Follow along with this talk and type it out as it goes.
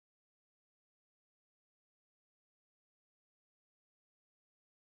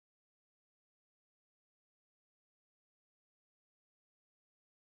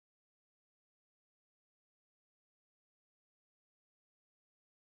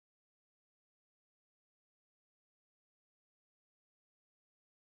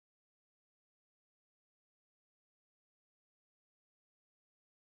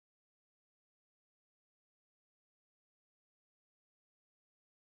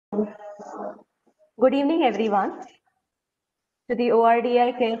Good evening, everyone, to the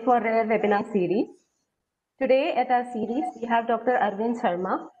ORDI Care for Rare webinar series. Today at our series, we have Dr. Arvind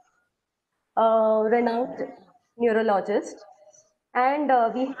Sharma, a renowned neurologist, and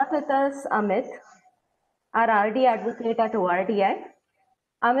we have with us Amit, our RD advocate at ORDI.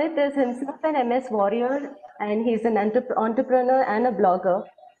 Amit is himself an MS warrior, and he's an entrepreneur and a blogger.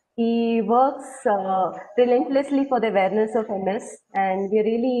 He works relentlessly for the awareness of MS, and we're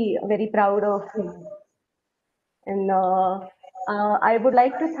really very proud of him. And I would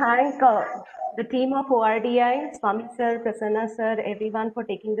like to thank the team of ORDI, Swami sir, Prasanna sir, everyone for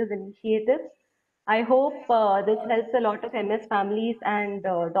taking this initiative. I hope this helps a lot of MS families and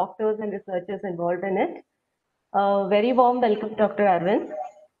doctors and researchers involved in it. Very warm welcome, Dr. Arvind.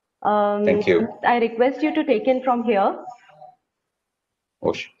 Thank you. I request you to take in from here.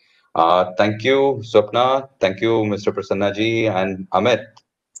 Thank you, Swapna. Thank you, Mr. Prasannaji and Amit.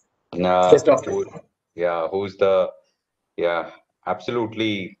 Yes, doctor. Who's the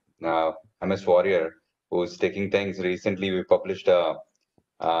absolutely MS warrior who's taking things. Recently, we published a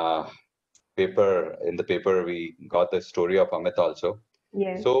paper. In the paper, we got the story of Amit also.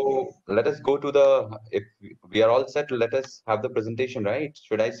 Yes. So let us go to the. If we are all set, let us have the presentation. Right?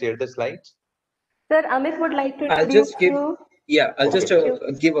 Should I share the slides? Sir, Amit would like to. I'll just give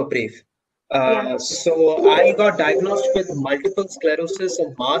a brief. So I got diagnosed with multiple sclerosis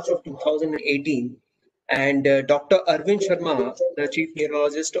in March of 2018, and Dr. Arvind Sharma, the chief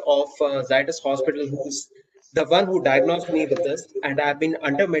neurologist of Zydus Hospital, who's the one who diagnosed me with this, and I've been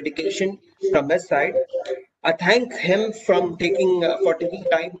under medication from his side. I thank him for taking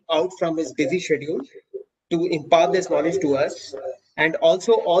time out from his busy schedule to impart this knowledge to us, and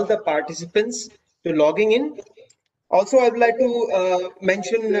also all the participants to logging in. Also, I would like to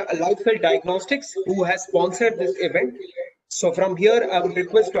mention Lifestyle Diagnostics, who has sponsored this event. So from here, I would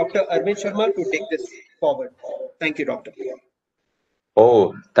request Dr. Arvind Sharma to take this forward. Thank you, Doctor.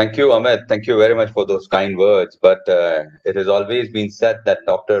 Oh, thank you, Amit. Thank you very much for those kind words. But it has always been said that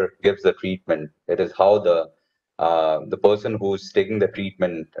doctor gives the treatment. It is how the person who's taking the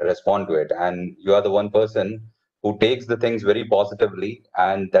treatment respond to it. And you are the one person who takes the things very positively.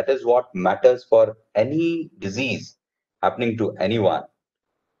 And that is what matters for any disease happening to anyone.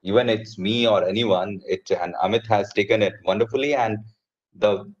 Even it's me or anyone, and Amit has taken it wonderfully. And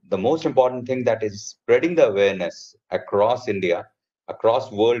the most important thing that is spreading the awareness across India,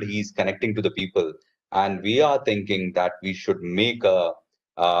 across world. He's connecting to the people, and we are thinking that we should make a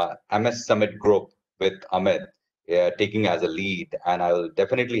MS Summit group with Amit taking as a lead, and I will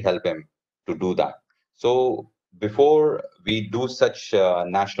definitely help him to do that. So before we do such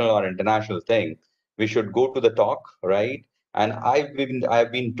national or international thing, we should go to the talk, right? And I've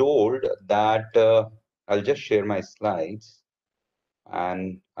been told that I'll just share my slides,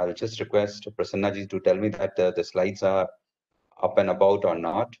 and I'll just request Prasannaji to tell me that the slides are up and about or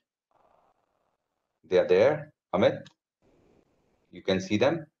not. They are there, Amit. You can see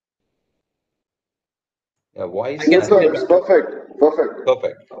them. Yeah, voice. Yes, sir.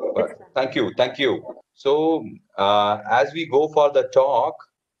 Perfect. Thank you. So as we go for the talk,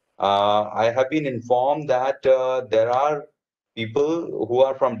 I have been informed that there are people who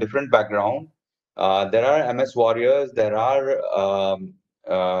are from different background. There are MS warriors, there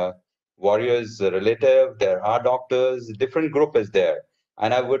are warriors relative, there are doctors, different group is there.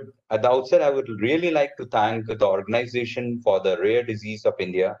 And I would, at the outset, I would really like to thank the Organization for the Rare Disease of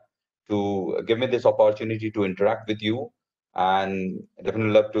India to give me this opportunity to interact with you, and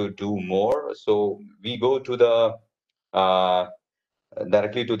definitely love to do more. So we go to the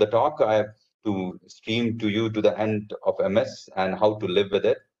directly to the talk. I have to stream to you to the end of MS and how to live with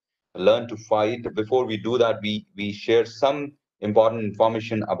it, learn to fight. Before we do that, we share some important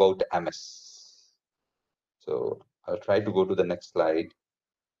information about MS. So I'll try to go to the next slide.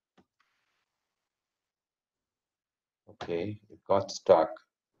 Okay, it got stuck.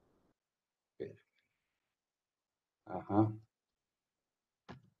 Okay.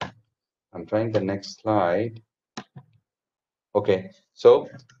 I'm trying the next slide. Okay, so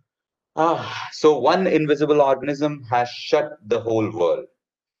one invisible organism has shut the whole world.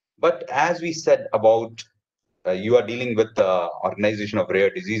 But as we said about you are dealing with the Organization of Rare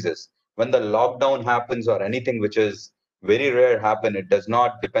Diseases, when the lockdown happens or anything which is very rare happen, it does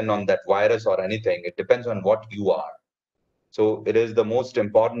not depend on that virus or anything. It depends on what you are. So it is the most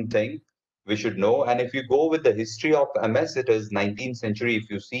important thing we should know. And if you go with the history of MS, it is 19th century. If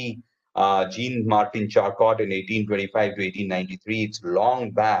you see Jean-Martin Charcot in 1825 to 1893, it's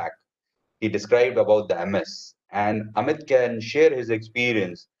long back. He described about the MS. And Amit can share his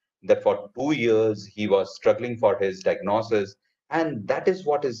experience that for 2 years he was struggling for his diagnosis, And that is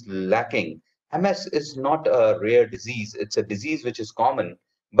what is lacking. MS is not a rare disease. It's a disease which is common,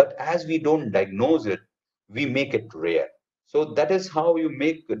 but as we don't diagnose it, we make it rare. So that is how you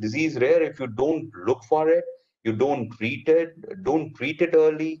make a disease rare. If you don't look for it, you don't treat it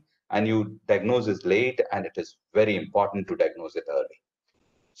early, and you diagnose it late, and it is very important to diagnose it early.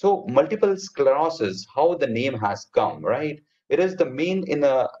 So multiple sclerosis, how the name has come, right? It is the main in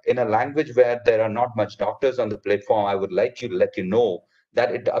a language where there are not much doctors on the platform. I would like to let you know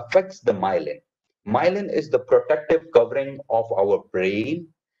that it affects the myelin. Myelin is the protective covering of our brain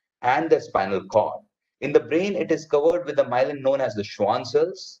and the spinal cord. In the brain, it is covered with the myelin known as the Schwann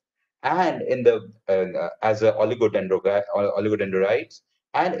cells, and in the as a oligodendrocytes,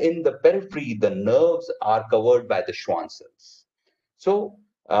 and in the periphery, the nerves are covered by the Schwann cells. So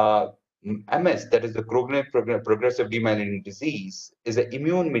MS, that is the progressive demyelinating disease, is an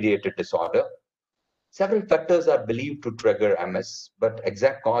immune-mediated disorder. Several factors are believed to trigger MS, but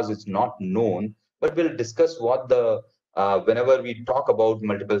exact cause is not known. But we'll discuss what the whenever we talk about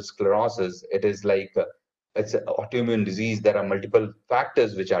multiple sclerosis, it is like it's an autoimmune disease. There are multiple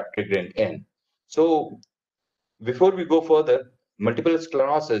factors which are triggering in. So before we go further, multiple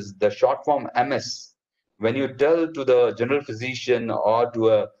sclerosis, the short form MS, when you tell to the general physician or to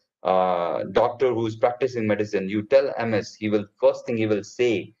a doctor who's practicing medicine, you tell MS, first thing he will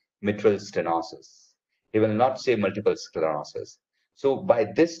say mitral stenosis. He will not say multiple sclerosis. So by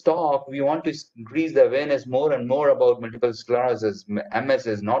this talk, we want to increase the awareness more and more about multiple sclerosis. MS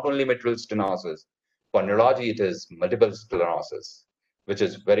is not only mitral stenosis. For neurology, it is multiple sclerosis, which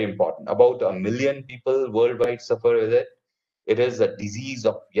is very important. About 1 million people worldwide suffer with it. It is a disease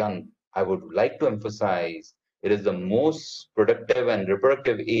of young. I would like to emphasize it is the most productive and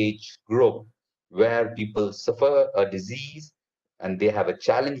reproductive age group where people suffer a disease and they have a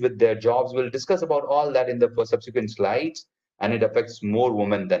challenge with their jobs. We'll discuss about all that in the subsequent slides, and it affects more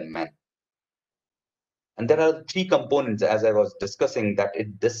women than men. And there are 3 components, as I was discussing, that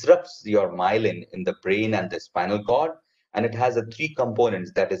it disrupts your myelin in the brain and the spinal cord. And it has 3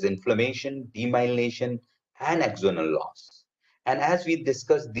 components, that is inflammation, demyelination, and axonal loss. And as we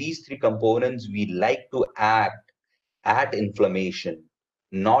discuss these 3 components, we like to act at inflammation,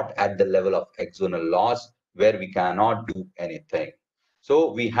 not at the level of axonal loss, where we cannot do anything.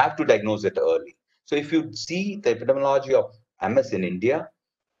 So we have to diagnose it early. So if you see the epidemiology of MS in India,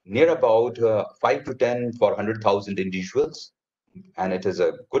 near about 5 to 10 for 100,000 individuals, and it is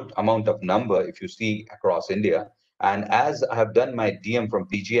a good amount of number if you see across India. And as I have done my DM from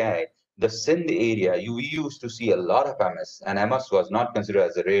PGI, the Sindh area, we used to see a lot of MS, and MS was not considered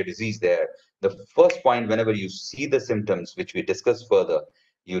as a rare disease there. The first point, whenever you see the symptoms, which we discuss further,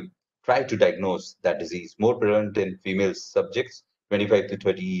 you try to diagnose that disease. More prevalent in female subjects, 25 to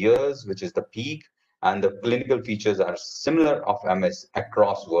 30 years, which is the peak, and the clinical features are similar of MS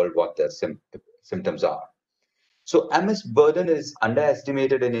across world, what the symptoms are. So MS burden is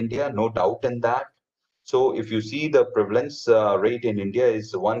underestimated in India, no doubt in that. So if you see the prevalence rate in India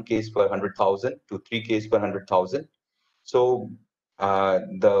is 1 case per 100,000 to 3 cases per 100,000. So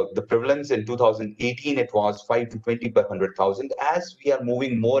the prevalence in 2018, it was 5 to 20 per 100,000. As we are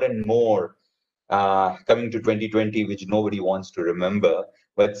moving more and more, coming to 2020, which nobody wants to remember,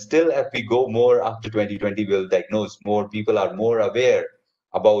 but still, if we go more after 2020, we'll diagnose more. People are more aware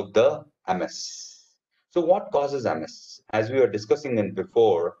about the MS. So what causes MS? As we were discussing in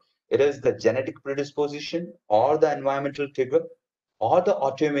before, it is the genetic predisposition or the environmental trigger or the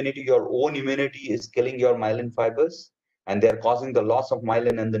autoimmunity. Your own immunity is killing your myelin fibers, and they're causing the loss of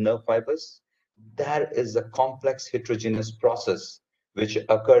myelin and the nerve fibers. There is a complex heterogeneous process which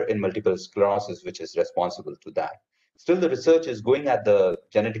occur in multiple sclerosis, which is responsible to that. Still, the research is going at the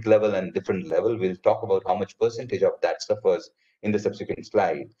genetic level and different level. We'll talk about how much percentage of that suffers in the subsequent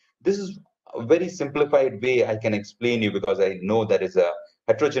slide. This is a very simplified way I can explain you, because I know there is a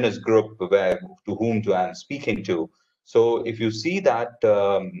heterogeneous group to whom I'm speaking to. So if you see that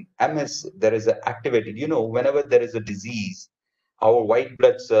MS, there is an activated, whenever there is a disease, our white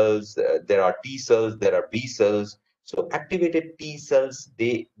blood cells, there are T cells, there are B cells. So activated T cells,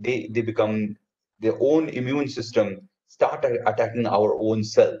 they become their own immune system, start attacking our own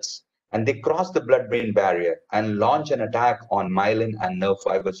cells, and they cross the blood-brain barrier and launch an attack on myelin and nerve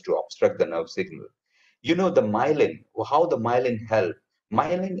fibers to obstruct the nerve signal. The myelin, how the myelin help.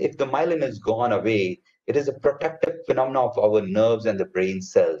 Myelin, if the myelin is gone away, it is a protective phenomenon of our nerves and the brain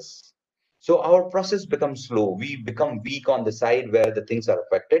cells. So our process becomes slow. We become weak on the side where the things are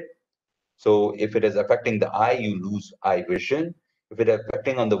affected. So if it is affecting the eye, you lose eye vision. If it is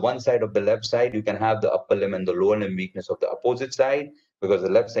affecting on the one side of the left side, you can have the upper limb and the lower limb weakness of the opposite side, because the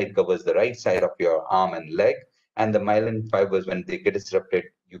left side covers the right side of your arm and leg. and the myelin fibers, when they get disrupted,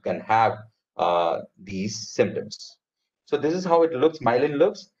 you can have these symptoms. So this is how it looks, myelin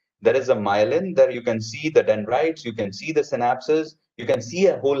looks. There is a myelin, there you can see the dendrites, you can see the synapses, you can see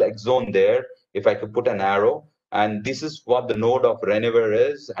a whole axon there, if I could put an arrow. And this is what the node of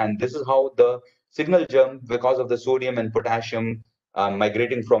Reniver is. And this is how the signal jump, because of the sodium and potassium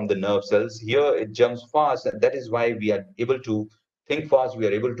migrating from the nerve cells. Here it jumps fast, and that is why we are able to think fast. We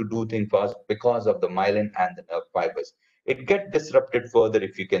are able to do things fast because of the myelin and the nerve fibers. It gets disrupted further,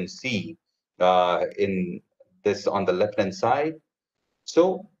 if you can see in this on the left-hand side.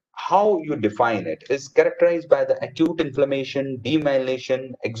 So how you define it is characterized by the acute inflammation,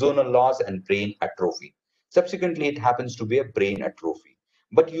 demyelination, axonal loss, and brain atrophy. Subsequently, it happens to be a brain atrophy.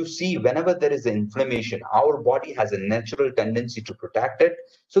 But you see, whenever there is an inflammation, our body has a natural tendency to protect it.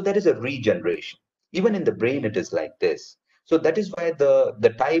 So there is a regeneration. Even in the brain, it is like this. So that is why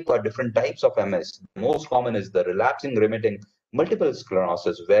the type or different types of MS, the most common is the relapsing remitting multiple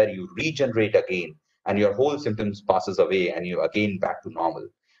sclerosis, where you regenerate again and your whole symptoms passes away and you again back to normal.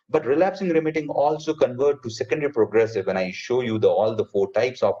 But relapsing remitting also convert to secondary progressive. When I show you all the 4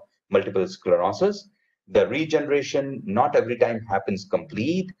 types of multiple sclerosis, the regeneration not every time happens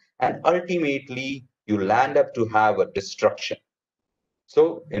complete, and ultimately you land up to have a destruction.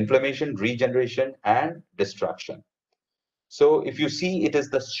 So inflammation, regeneration, and destruction. So if you see, it is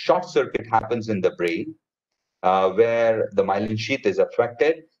the short circuit happens in the brain, where the myelin sheath is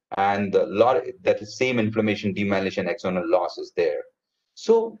affected, and that is same inflammation, demyelination, axonal loss is there.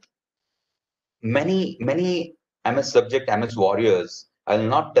 So many MS subject, MS warriors, I'll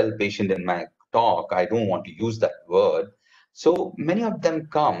not tell patient in my talk, I don't want to use that word. So many of them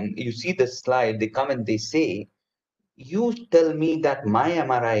come, you see this slide, they come and they say, you tell me that my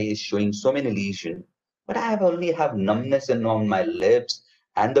MRI is showing so many lesions, but I only have numbness on my lips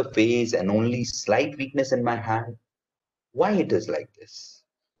and the face and only slight weakness in my hand. Why it is like this?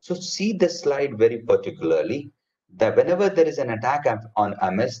 So see this slide very particularly, that whenever there is an attack on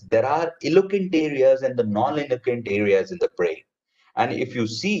MS, there are eloquent areas and the non-eloquent areas in the brain. And if you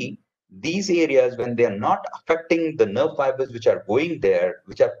see these areas, when they are not affecting the nerve fibers which are going there,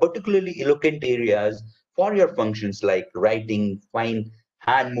 which are particularly eloquent areas for your functions like writing, fine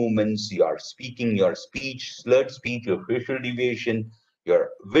hand movements, your speaking, your speech, slurred speech, your facial deviation, your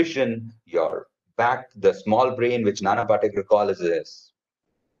vision, your back, the small brain, which Nana Patek recall is this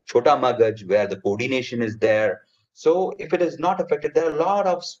Chota Magaj, where the coordination is there. So if it is not affected, there are a lot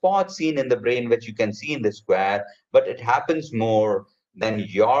of spots seen in the brain, which you can see in the square, but it happens more than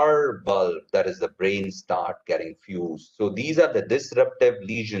your bulb, that is the brain, start getting fused. So these are the disruptive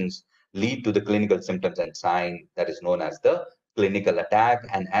lesions lead to the clinical symptoms and sign that is known as the clinical attack.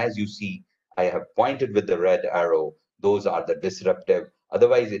 And as you see, I have pointed with the red arrow, those are the disruptive.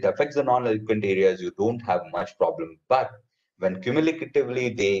 Otherwise, it affects the non-eloquent areas, you don't have much problem. But when cumulatively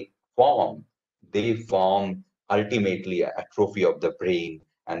they form ultimately atrophy of the brain,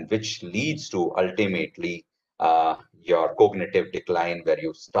 and which leads to ultimately your cognitive decline, where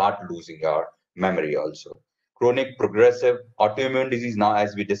you start losing your memory also. Chronic progressive autoimmune disease, now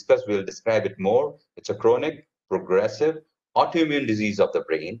as we discussed, we'll describe it more. It's a chronic progressive autoimmune disease of the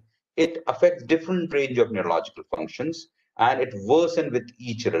brain. It affects different range of neurological functions, and it worsens with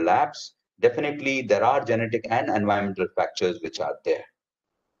each relapse. Definitely, there are genetic and environmental factors which are there.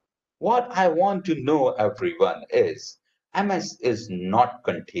 What I want to know, everyone, is MS is not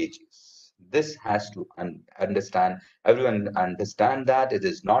contagious. This has to understand, everyone understand that it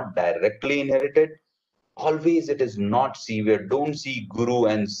is not directly inherited. Always it is not severe. Don't see Guru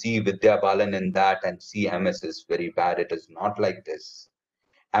and see Vidya Balan in that and see MS is very bad. It is not like this.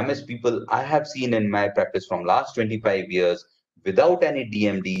 MS people I have seen in my practice from last 25 years without any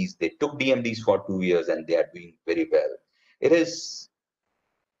DMDs. They took DMDs for 2 years and they are doing very well. It is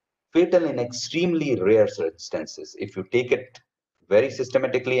fatal in extremely rare instances. If you take it very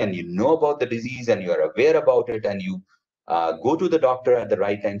systematically and you know about the disease and you are aware about it and you go to the doctor at the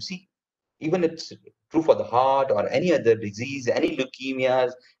right time, see, even it's true for the heart or any other disease, any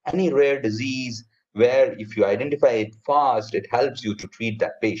leukemias, any rare disease, where if you identify it fast, it helps you to treat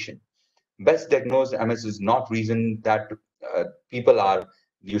that patient. Best diagnosed MS is not reason that people are,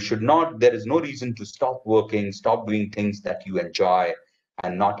 you should not, there is no reason to stop working, stop doing things that you enjoy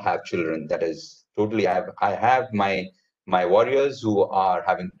and not have children. That is totally, I have my warriors who are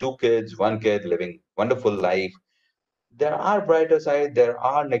having 2 kids, 1 kid, living wonderful life. There are brighter side, there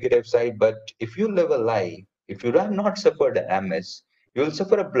are negative side, but if you live a life, if you have not suffered an MS, you will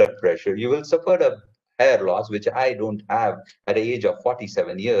suffer a blood pressure, you will suffer a hair loss, which I don't have at the age of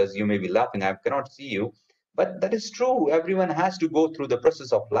 47 years. You may be laughing, I cannot see you, but that is true. Everyone has to go through the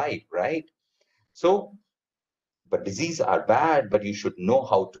process of life, right? So But disease are bad, but you should know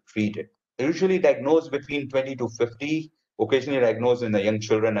how to treat it. Usually diagnosed between 20 to 50, occasionally diagnosed in the young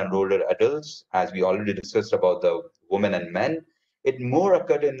children and older adults, as we already discussed about the women and men. It more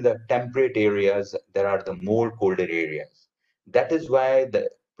occurred in the temperate areas. There are the more colder areas. That is why the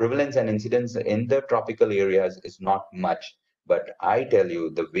prevalence and incidence in the tropical areas is not much. But I tell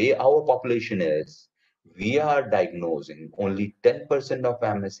you, the way our population is, we are diagnosing only 10% of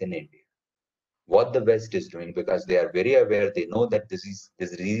MS in India. What the West is doing, because they are very aware, they know that this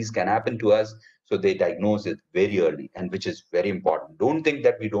disease can happen to us, so they diagnose it very early, and which is very important. Don't think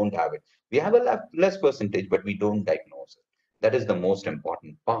that we don't have it. We have a less percentage, but we don't diagnose it. That is the most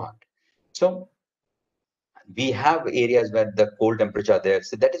important part. So we have areas where the cold temperature are there.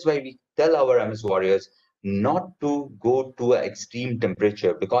 So that is why we tell our MS warriors not to go to an extreme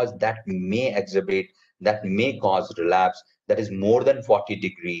temperature, because that may exacerbate, that may cause relapse. That is more than 40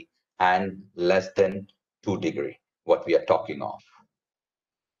 degree and less than 2 degree, what we are talking of.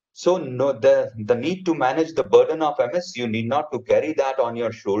 So no, the need to manage the burden of MS, you need not to carry that on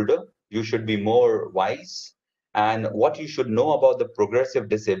your shoulder. You should be more wise. And what you should know about the progressive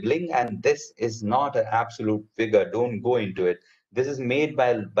disabling, and this is not an absolute figure, don't go into it. This is made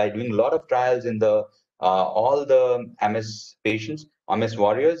by doing a lot of trials in the all the MS patients, MS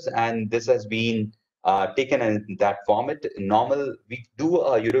warriors, and this has been taken in that format. Normal, we do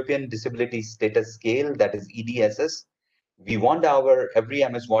a European Disability Status Scale, that is EDSS. We want our every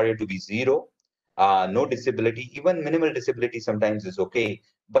MS warrior to be 0, no disability, even minimal disability sometimes is okay,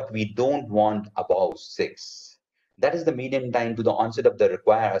 but we don't want above 6. That is the median time to the onset of the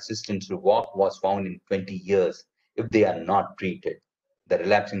required assistance to walk was found in 20 years if they are not treated, the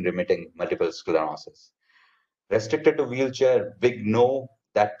relapsing remitting multiple sclerosis. Restricted to wheelchair, big no.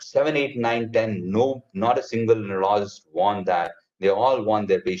 That 7, 8, 9, 10, no, not a single neurologist want that. They all want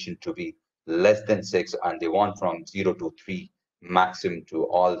their patient to be less than 6, and they want from 0 to 3 maximum to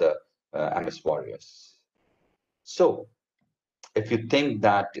all the MS warriors. So if you think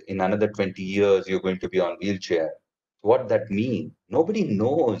that in another 20 years you're going to be on wheelchair, what that mean? Nobody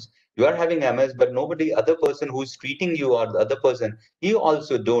knows. You are having MS, but nobody, other person who's treating you or the other person, he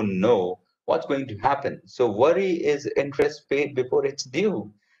also don't know what's going to happen. So worry is interest paid before it's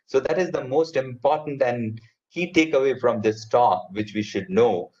due. So that is the most important and key takeaway from this talk, which we should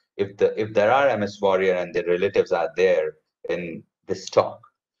know if there are MS warrior and their relatives are there in this talk.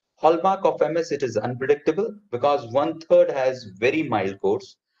 Hallmark of MS, it is unpredictable because 1/3 has very mild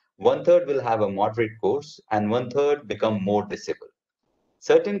course, 1/3 will have a moderate course, and 1/3 become more disabled.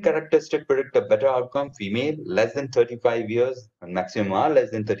 Certain characteristics predict a better outcome. Female, less than 35 years, and maximum are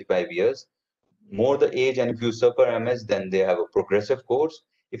less than 35 years. More the age, and if you suffer MS, then they have a progressive course.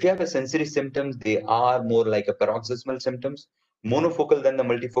 If you have a sensory symptoms, they are more like a paroxysmal symptoms, monofocal than the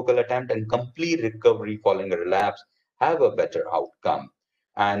multifocal attempt, and complete recovery following a relapse have a better outcome.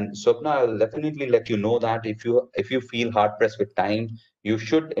 And Swapna, I'll definitely let you know that if you feel hard pressed with time, you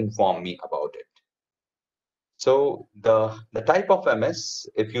should inform me about it. So the type of MS,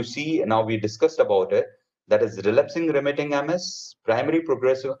 if you see, now we discussed about it, that is relapsing remitting MS, primary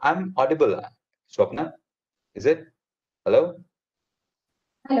progressive. I'm audible, Swapna, is it? Hello?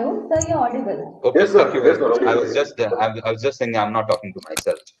 Hello, sir, you're audible. Okay, Yes, sir. thank you very Yes, sir. much. I Audible. was just saying I'm not talking to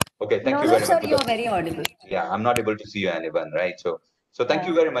myself. Okay, thank you No, very sir, much. you're very audible. Yeah, I'm not able to see you anyone, right? So thank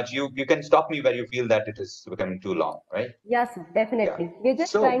you Yeah. very much. You can stop me where you feel that it is becoming too long, right? Yes, sir, definitely. Yeah. We're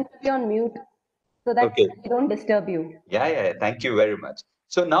just So trying to be on mute so that okay. we don't disturb you. Yeah. Thank you very much.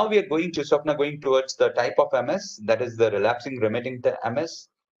 So now we are going to Swapna going towards the type of MS, that is the relapsing remitting MS,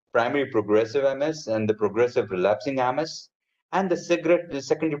 primary progressive MS, and the progressive relapsing MS, and the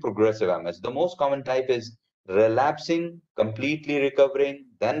secondary progressive MS. The most common type is relapsing, completely recovering,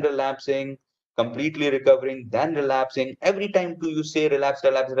 then relapsing, completely recovering, then relapsing. Every time you say relapse,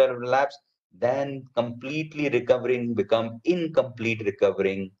 relapse, relapse, then completely recovering become incomplete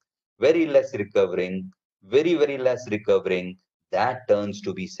recovering, very less recovering, very less recovering, that turns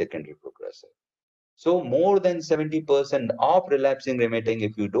to be secondary progressive. So more than 70% of relapsing remitting,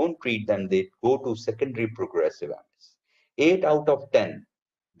 if you don't treat them, they go to secondary progressive MS. 8 out of 10,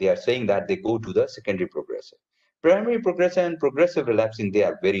 they are saying that they go to the secondary progressive. Primary progressive and progressive relapsing, they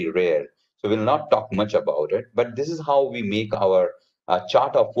are very rare. So we'll not talk much about it, but this is how we make our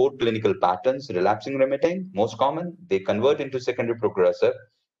chart of 4 clinical patterns. Relapsing remitting, most common, they convert into secondary progressive,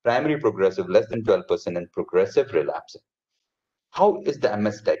 primary progressive less than 12%, and progressive relapsing. How is the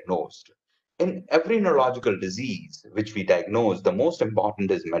MS diagnosed? In every neurological disease which we diagnose, the most important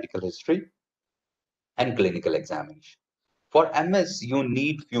is medical history and clinical examination. For MS, you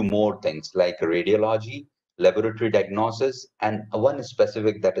need few more things like radiology, laboratory diagnosis, and one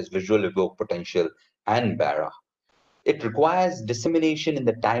specific, that is visual evoked potential and BARA. It requires dissemination in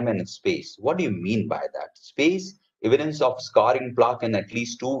the time and space. What do you mean by that? Space, evidence of scarring plaque in at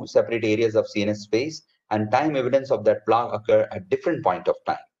least 2 separate areas of CNS space, and time, evidence of that plaque occur at different point of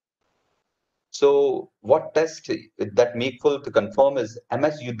time. So what test that makeful to confirm is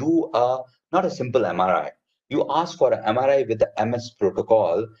MS, you do not a simple MRI. You ask for an MRI with the MS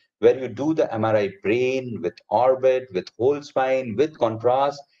protocol, where you do the MRI brain with orbit, with whole spine, with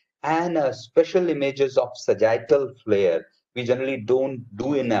contrast, and special images of sagittal flare. We generally don't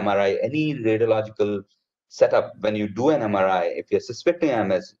do in MRI any radiological setup. When you do an MRI, if you're suspecting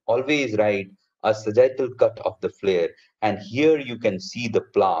MS, always write a sagittal cut of the flare. And here you can see the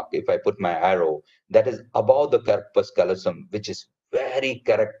plaque, if I put my arrow, that is above the corpus callosum, which is very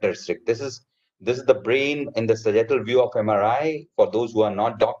characteristic. This is the brain in the sagittal view of MRI for those who are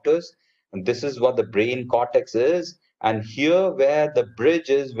not doctors. And this is what the brain cortex is. And here where the bridge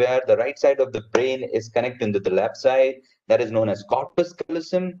is, where the right side of the brain is connecting to the left side, that is known as corpus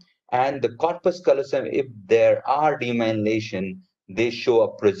callosum. And the corpus callosum, if there are demyelination, they show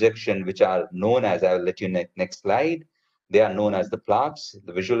a projection, which are known as, I will let you next slide. They are known as the plaques,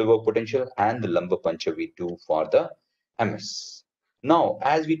 the visual evoked potential, and the lumbar puncture we do for the MS. Now,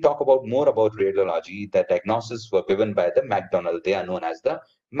 as we talk about more about radiology, the diagnoses were given by the McDonald. They are known as the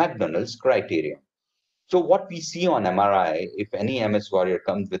McDonald's criteria. So what we see on MRI, if any MS warrior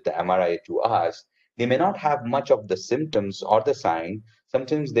comes with the MRI to us, they may not have much of the symptoms or the sign.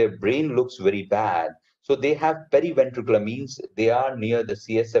 Sometimes their brain looks very bad. So they have periventricular, means they are near the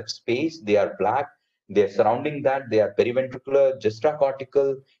CSF space, they are black, they're surrounding that, they are periventricular,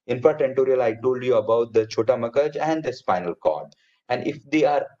 juxtacortical, infratentorial, I told you about the chota magaj and the spinal cord. And if they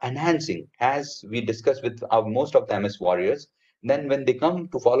are enhancing, as we discussed with most of the MS warriors, then when they come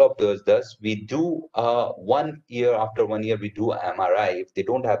to follow up to us, we do 1 year after 1 year, we do MRI if they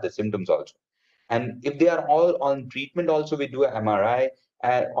don't have the symptoms also. And if they are all on treatment also, we do an MRI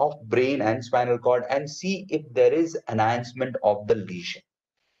of brain and spinal cord and see if there is enhancement of the lesion.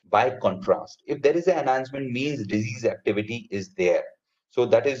 By contrast, if there is an enhancement, means disease activity is there. So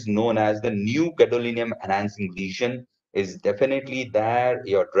that is known as the new gadolinium enhancing lesion is definitely there.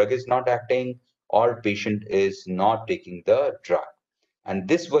 Your drug is not acting or patient is not taking the drug. And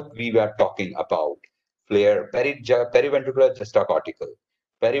this what we were talking about. Flare, periventricular juxtacortical.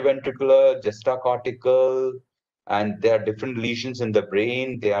 Periventricular juxtacortical, and there are different lesions in the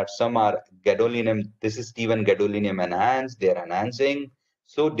brain. Some are gadolinium. This is even gadolinium enhanced. They are enhancing.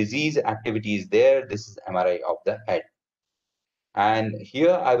 So disease activity is there. This is MRI of the head. And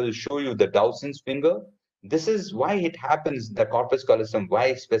here I will show you the Dawson's finger. This is why it happens, the corpus callosum,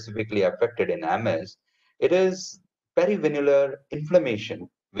 why specifically affected in MS. It is perivenular inflammation,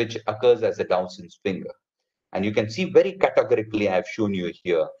 which occurs as a Dawson's finger. And you can see very categorically, I've shown you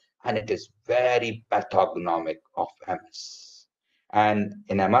here, and it is very pathognomic of MS. And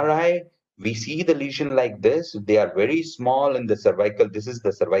in MRI, we see the lesion like this. They are very small in the cervical. This is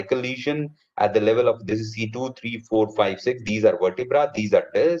the cervical lesion at the level of, this is C2, 3, 4, 5, 6. These are vertebra, these are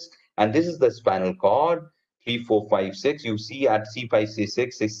discs, and this is the spinal cord, 3, 4, 5, 6. You see at C5,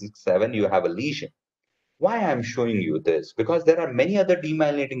 C6, 6, 6, 7, you have a lesion. Why I'm showing you this? Because there are many other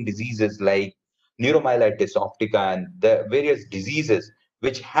demyelinating diseases like neuromyelitis optica and the various diseases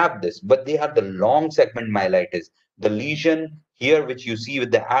which have this, but they have the long segment myelitis. The lesion here, which you see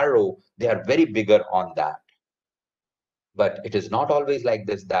with the arrow, they are very bigger on that. But it is not always like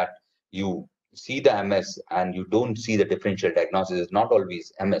this, that you see the MS and you don't see the differential diagnosis. It's not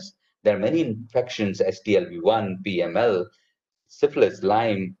always MS. There are many infections, STLV1, PML, syphilis,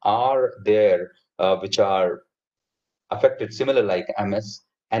 Lyme are there, which are affected similar like MS,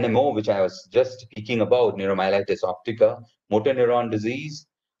 NMO, which I was just speaking about, neuromyelitis optica, motor neuron disease,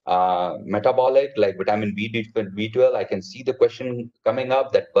 metabolic like vitamin B12. I can see the question coming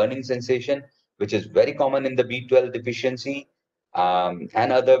up, that burning sensation, which is very common in the B12 deficiency,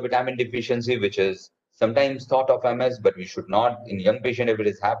 and other vitamin deficiency, which is sometimes thought of MS, but we should not. In young patient, if it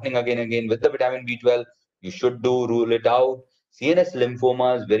is happening again and again with the vitamin B12, you should rule it out. CNS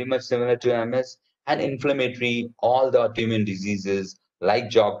lymphoma is very much similar to MS, and inflammatory, all the autoimmune diseases like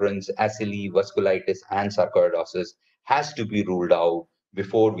Sjogren's, acili, vasculitis, and sarcoidosis has to be ruled out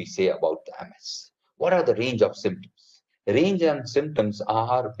before we say about the MS. What are the range of symptoms? The range of symptoms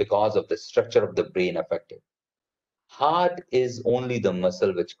are because of the structure of the brain affected. Heart is only the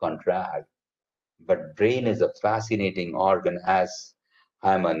muscle which contracts, but brain is a fascinating organ. As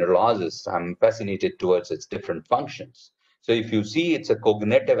I'm a neurologist, I'm fascinated towards its different functions. So if you see, it's a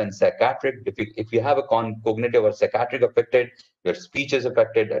cognitive and psychiatric. If you have a cognitive or psychiatric affected, your speech is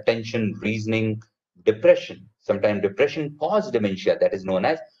affected, attention, reasoning, depression. Sometimes depression causes dementia, that is known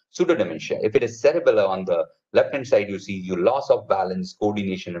as Pseudodementia. If it is cerebellar on the left-hand side, you see you loss of balance,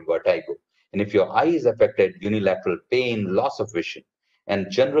 coordination, and vertigo. And if your eye is affected, unilateral pain, loss of vision. And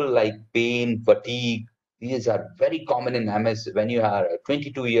general like pain, fatigue, these are very common in MS. When you are a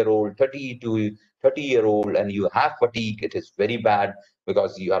 22-year-old, 30-year-old, and you have fatigue, it is very bad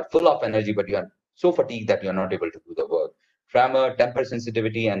because you are full of energy, but you are so fatigued that you are not able to do the work. Tremor, temper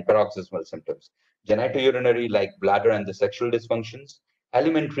sensitivity, and paroxysmal symptoms. Genitourinary like bladder and the sexual dysfunctions.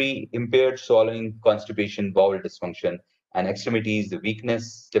 Alimentary, impaired swallowing, constipation, bowel dysfunction, and extremities, the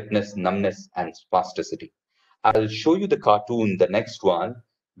weakness, stiffness, numbness, and spasticity. I'll show you the cartoon, the next one,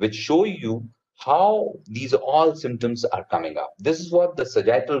 which show you how these all symptoms are coming up. This is what the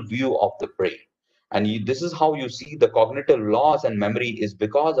sagittal view of the brain. And this is how you see the cognitive loss and memory is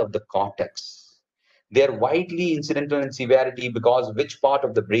because of the cortex. They are widely incidental in severity because which part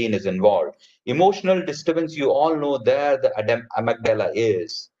of the brain is involved. Emotional disturbance, you all know there the amygdala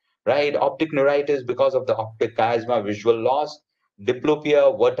is, right? Optic neuritis because of the optic chiasma, visual loss.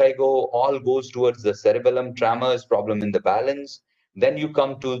 Diplopia, vertigo, all goes towards the cerebellum, tremors, problem in the balance. Then you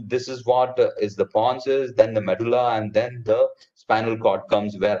come to this is what is the pons is, then the medulla, and then the spinal cord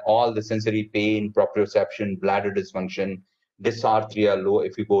comes where all the sensory pain, proprioception, bladder dysfunction, dysarthria, low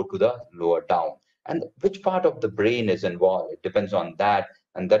if you go to the lower down. And which part of the brain is involved, it depends on that,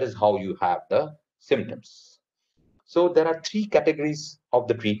 and that is how you have the symptoms. So there are three categories of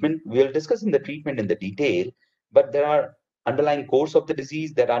the treatment. We'll discuss in the treatment in the detail, but there are underlying course of the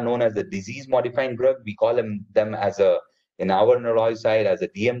disease that are known as the disease modifying drug. We call them as in our neurology side as a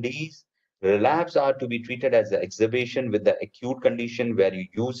DMDs. Relapse are to be treated as the exacerbation with the acute condition where you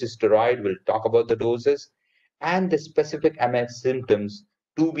use steroid. We'll talk about the doses and the specific MS symptoms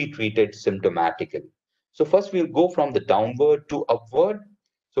to be treated symptomatically. So first we'll go from the downward to upward.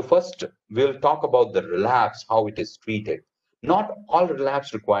 So first we'll talk about the relapse, how it is treated. Not all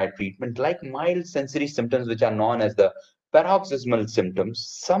relapse require treatment, like mild sensory symptoms, which are known as the paroxysmal symptoms,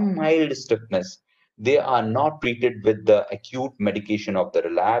 some mild stiffness, they are not treated with the acute medication of the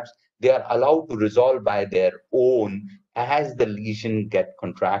relapse. They are allowed to resolve by their own as the lesion get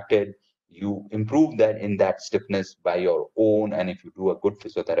contracted. You improve that in that stiffness by your own, and if you do a good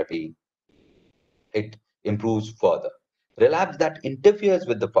physiotherapy, it improves further. Relapse that interferes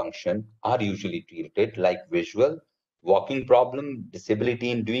with the function are usually treated like visual, walking problem,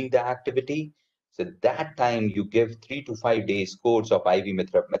 disability in doing the activity. So that time you give 3 to 5 days course of IV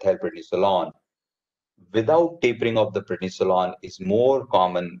methylprednisolone. Without tapering of the prednisolone is more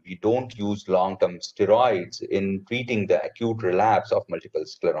common. We don't use long-term steroids in treating the acute relapse of multiple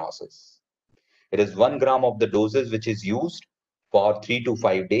sclerosis. It is 1 gram of the doses which is used for 3 to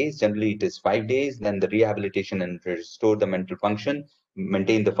 5 days. Generally, it is 5 days. Then the rehabilitation and restore the mental function,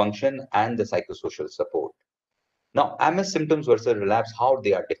 maintain the function, and the psychosocial support. Now, MS symptoms versus relapse, how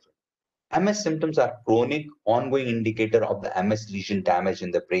they are different. MS symptoms are chronic, ongoing indicator of the MS lesion damage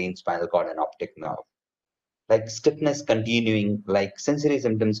in the brain, spinal cord, and optic nerve. Like stiffness continuing, like sensory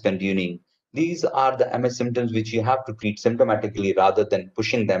symptoms continuing. These are the MS symptoms which you have to treat symptomatically rather than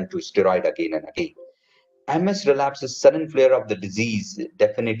pushing them to steroid again and again. MS relapses, sudden flare of the disease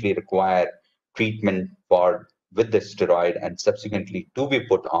definitely require treatment with the steroid and subsequently to be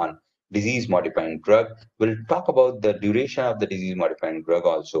put on disease modifying drug. We'll talk about the duration of the disease modifying drug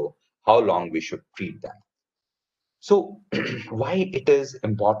also, how long we should treat them. So why it is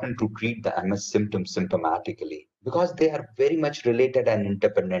important to treat the MS symptoms symptomatically? Because they are very much related and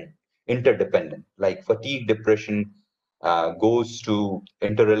interdependent, like fatigue, depression, goes to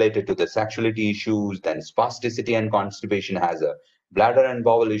interrelated to the sexuality issues, then spasticity and constipation has a bladder and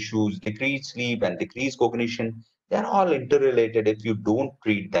bowel issues, decreased sleep and decreased cognition. They're all interrelated. If you don't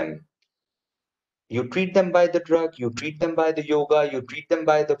treat them, you treat them by the drug, you treat them by the yoga, you treat them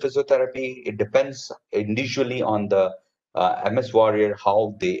by the physiotherapy. It depends individually on the MS warrior,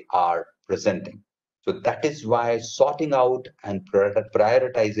 how they are presenting. So that is why sorting out and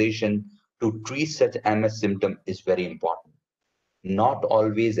prioritization to treat such MS symptom is very important. Not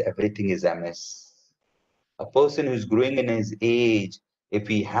always everything is MS. A person who's growing in his age, if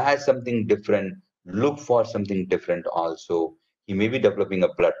he has something different, look for something different also. He may be developing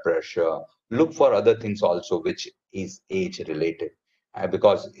a blood pressure. Look for other things also, which is age related.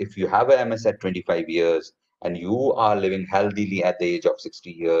 Because if you have a MS at 25 years and you are living healthily at the age of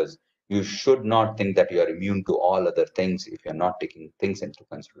 60 years, you should not think that you are immune to all other things if you're not taking things into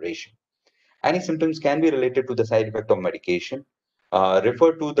consideration. Any symptoms can be related to the side effect of medication.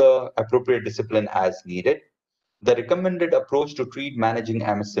 Refer to the appropriate discipline as needed. The recommended approach to treat managing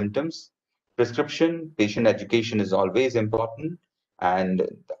MS symptoms, prescription, patient education is always important. And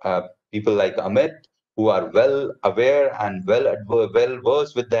people like Amit who are well aware and well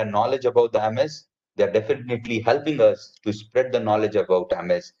versed with their knowledge about the MS. They are definitely helping us to spread the knowledge about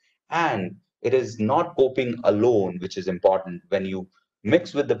MS. And it is not coping alone, which is important. When you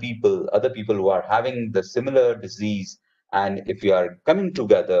mix with the people, other people who are having the similar disease, and if you are coming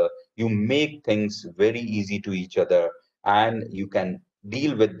together, you make things very easy to each other, and you can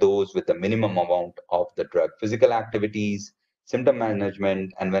deal with those with the minimum amount of the drug. Physical activities, symptom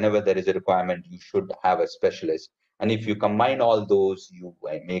management, and whenever there is a requirement, you should have a specialist. And if you combine all those, you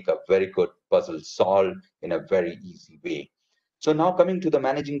make a very good puzzle solved in a very easy way. So now coming to the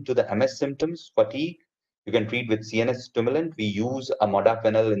managing to the MS symptoms, fatigue, you can treat with CNS stimulant. We use a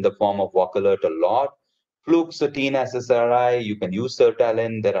modafinil in the form of Walkalert a lot. Fluoxetine SSRI, you can use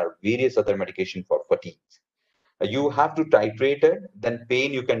sertraline. There are various other medication for fatigue. You have to titrate it. Then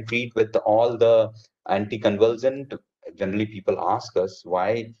pain you can treat with all the anticonvulsant. Generally, people ask us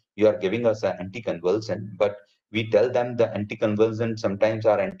why you are giving us an anticonvulsant, but we tell them the anticonvulsant sometimes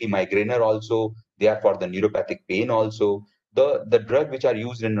are anti-migrainer also. They are for the neuropathic pain also. The drug which are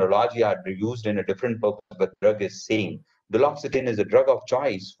used in neurology are used in a different purpose, but the drug is same. Duloxetine is a drug of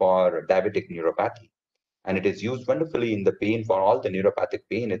choice for diabetic neuropathy, and it is used wonderfully in the pain for all the neuropathic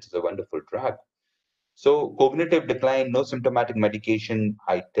pain. It's a wonderful drug. So cognitive decline, no symptomatic medication.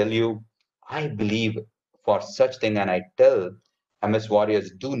 I tell you, I believe for such thing, and I tell MS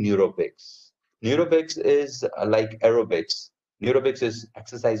warriors, do neurobics. Neurobics is like aerobics. Neurobics is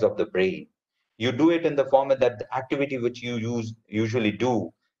exercise of the brain. You do it in the format that the activity which you usually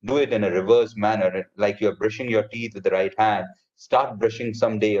do it in a reverse manner, like you're brushing your teeth with the right hand. Start brushing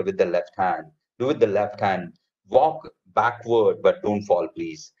someday with the left hand. Do with the left hand. Walk backward, but don't fall,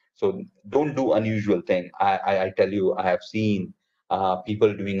 please. So don't do unusual thing. I tell you, I have seen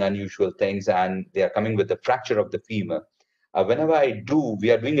people doing unusual things, and they are coming with a fracture of the femur. Whenever I do,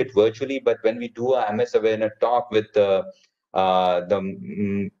 we are doing it virtually, but when we do a MS awareness talk with the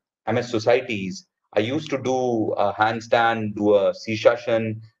MS societies, I used to do a handstand, do a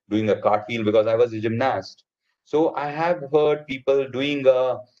Shishashan, doing a cartwheel because I was a gymnast. So I have heard people doing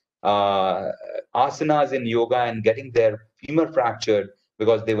uh, asanas in yoga and getting their femur fractured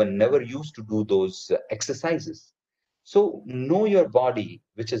because they were never used to do those exercises. So know your body,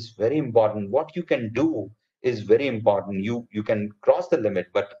 which is very important. What you can do is very important. You can cross the limit,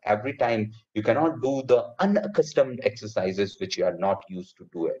 but every time you cannot do the unaccustomed exercises which you are not used to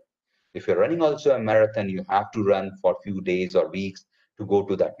do it. If you're running also a marathon, you have to run for a few days or weeks to go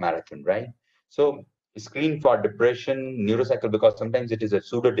to that marathon, right? So screen for depression, neurocycle, because sometimes it is a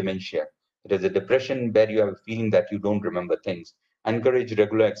pseudo dementia. It is a depression where you have a feeling that you don't remember things. Encourage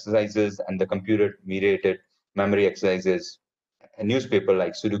regular exercises and the computer mediated memory exercises, a newspaper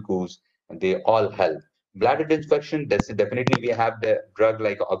like Sudokus, and they all help. Bladder infection, definitely we have the drug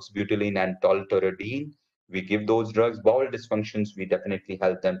like oxbutylene and tolterodine. We give those drugs. Bowel dysfunctions, we definitely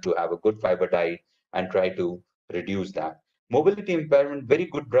help them to have a good fiber diet and try to reduce that. Mobility impairment, very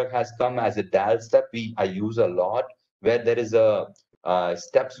good drug has come as a DAL step. I use a lot where there is a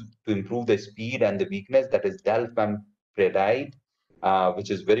steps to improve the speed and the weakness, that is dalfampredide,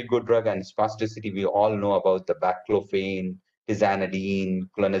 which is very good drug, and spasticity we all know about the baclofen, tizanidine,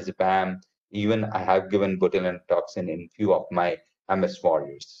 clonazepam. Even I have given botulinum toxin in few of my MS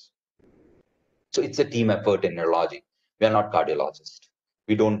warriors. So it's a team effort in neurology. We are not cardiologists.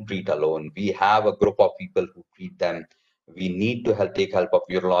 We don't treat alone. We have a group of people who treat them. We need to take help of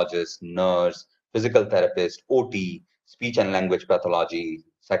urologists, nurse, physical therapist, OT, speech and language pathology,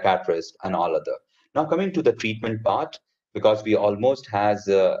 psychiatrist, and all other. Now coming to the treatment part, because we almost has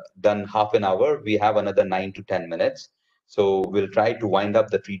done half an hour, we have another 9 to 10 minutes. So we'll try to wind up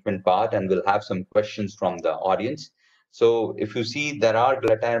the treatment part, and we'll have some questions from the audience. So if you see, there are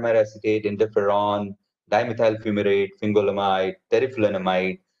glatiramer acetate, interferon, dimethyl fumarate, fingolimide,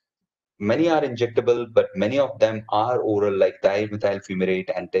 teriflunomide. Many are injectable, but many of them are oral, like dimethyl fumarate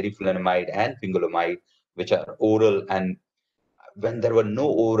and teriflunomide and fingolimide, which are oral. And when there were no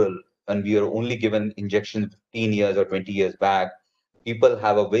oral, and we were only given injections 15 years or 20 years back, people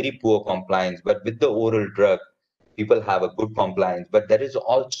have a very poor compliance. But with the oral drug, people have a good compliance. But there is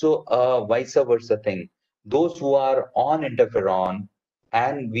also a vice versa thing. Those who are on interferon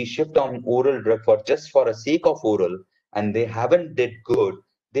and we shift on oral drug for just for a sake of oral, and they haven't did good,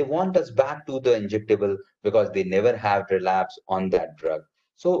 they want us back to the injectable because they never have relapse on that drug.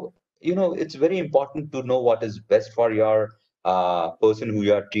 So, it's very important to know what is best for your person who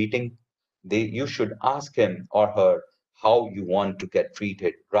you are treating. You should ask him or her how you want to get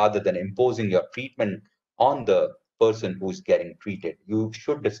treated rather than imposing your treatment on the person who's getting treated. You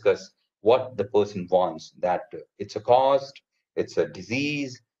should discuss what the person wants, that it's a cost, it's a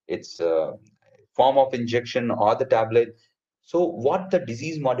disease, it's form of injection or the tablet. So what the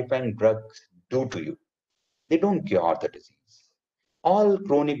disease modifying drugs do to you? They don't cure the disease. All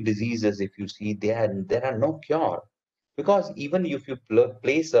chronic diseases, if you see, there are no cure. Because even if you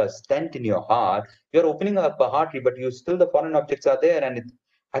place a stent in your heart, you're opening up a artery, but you still the foreign objects are there. And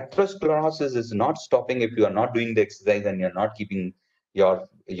atherosclerosis is not stopping if you are not doing the exercise and you're not keeping your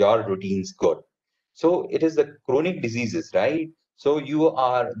routines good. So it is the chronic diseases, right? So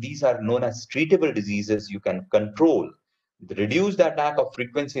these are known as treatable diseases. You can control, reduce the attack of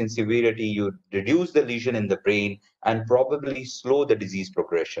frequency and severity, you reduce the lesion in the brain, and probably slow the disease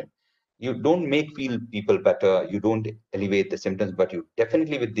progression. You don't make people better, you don't elevate the symptoms, but you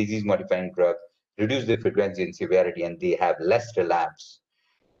definitely with disease modifying drugs reduce the frequency and severity, and they have less relapse.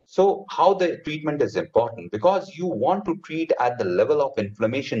 So how the treatment is important, because you want to treat at the level of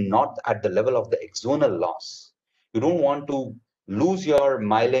inflammation, not at the level of the axonal loss. You don't want to lose your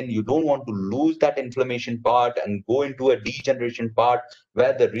myelin, you don't want to lose that inflammation part and go into a degeneration part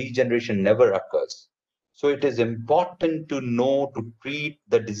where the regeneration never occurs. So it is important to know to treat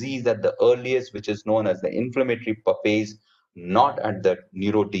the disease at the earliest, which is known as the inflammatory phase, not at the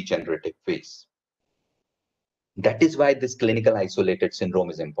neurodegenerative phase. That is why this clinical isolated syndrome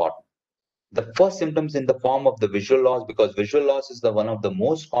is important. The first symptoms in the form of the visual loss, because visual loss is the one of the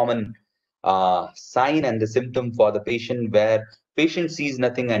most common sign and the symptom for the patient, where patient sees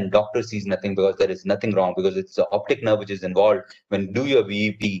nothing and doctor sees nothing because there is nothing wrong, because it's the optic nerve which is involved. When you do your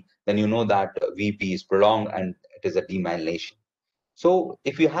VEP, then you know that VEP is prolonged and it is a demyelination. So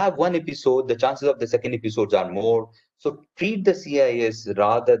if you have one episode, the chances of the second episodes are more. So treat the CIS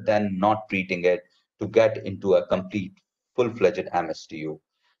rather than not treating it to get into a complete full-fledged MSTU.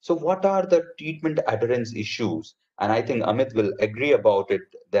 So what are the treatment adherence issues? And I think Amit will agree about it.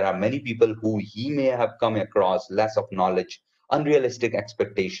 There are many people who he may have come across less of knowledge, unrealistic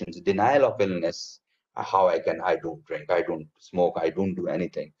expectations, denial of illness. I don't drink, I don't smoke, I don't do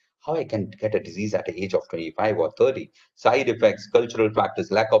anything. How I can get a disease at the age of 25 or 30? Side effects, cultural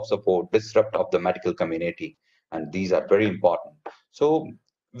factors, lack of support, disrupt of the medical community. And these are very important. So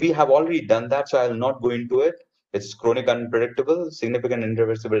we have already done that, so I will not go into it. It's chronic unpredictable, significant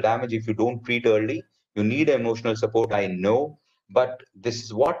irreversible damage if you don't treat early. You need emotional support, I know, but this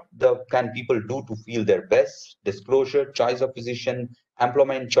is what can people do to feel their best: disclosure, choice of physician,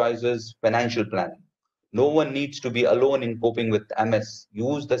 employment choices, financial planning. No one needs to be alone in coping with MS.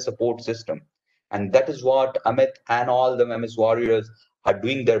 Use the support system. And that is what Amit and all the MS warriors are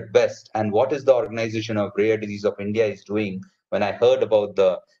doing their best. And what is the Organization of Rare Disease of India is doing? When I heard about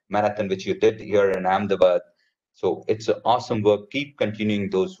the marathon which you did here in Ahmedabad, so it's an awesome work. Keep continuing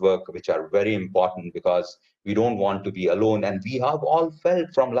those work, which are very important, because we don't want to be alone. And we have all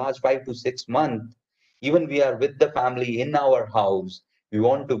felt from last 5 to 6 months, even we are with the family in our house, we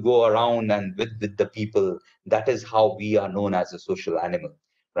want to go around and with the people. That is how we are known as a social animal,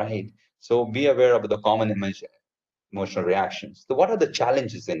 right? So be aware of the common emotional reactions. So what are the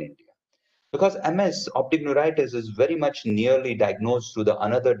challenges in India? Because MS, optic neuritis, is very much nearly diagnosed to the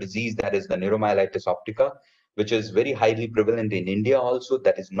another disease, that is the neuromyelitis optica, which is very highly prevalent in India also.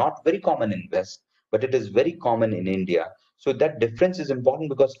 That is not very common in West, but it is very common in India. So that difference is important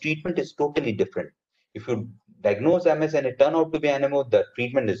because treatment is totally different. If you diagnose MS and it turn out to be NMO, the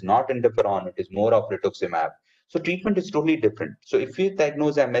treatment is not interferon, it is more of rituximab. So treatment is totally different. So if you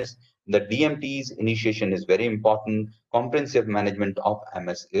diagnose MS, the DMT's initiation is very important. Comprehensive management of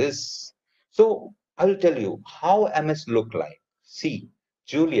MS is. So I will tell you how MS look like. See,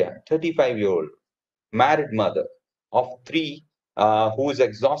 Julia, 35-year-old, married mother of 3, who is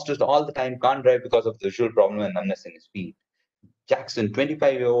exhausted all the time, can't drive because of the visual problem and numbness in his feet. Jackson,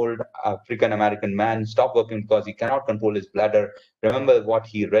 25-year-old African-American man, stopped working because he cannot control his bladder. Remember what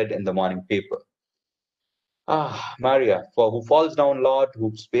he read in the morning paper. Maria, who falls down a lot,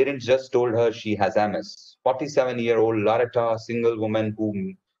 whose parents just told her she has MS. 47-year-old Loretta, single woman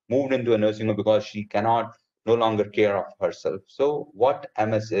who moved into a nursing home because she cannot no longer care of herself. So what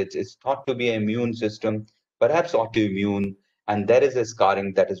MS is, it's thought to be an immune system, perhaps autoimmune, and there is a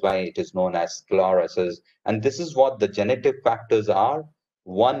scarring. That is why it is known as sclerosis. And this is what the genetic factors are.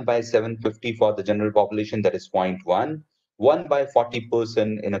 1 by 750 for the general population, that is 0.1. 1 by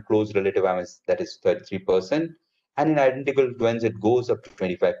 40% in a close relative MS, that is 33%. And in identical twins, it goes up to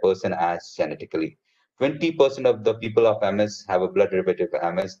 25% as genetically. 20% of the people of MS have a blood-related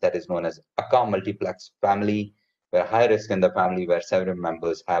MS, that is known as ACA multiplex family, where high risk in the family where several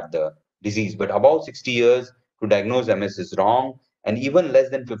members have the disease. But about 60 years to diagnose MS is wrong, and even less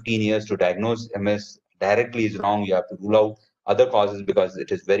than 15 years to diagnose MS directly is wrong. You have to rule out other causes because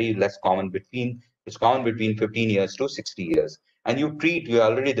it is very less common it's common between 15 years to 60 years. And you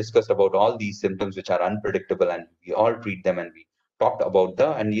already discussed about all these symptoms which are unpredictable, and we all treat them, and we talked about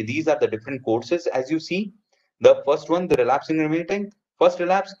and these are the different courses. As you see, the first one, the relapsing remitting, first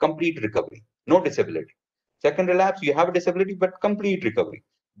relapse, complete recovery, no disability. Second relapse, you have a disability, but complete recovery.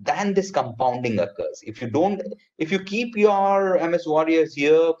 Then this compounding occurs. If you keep your MS warriors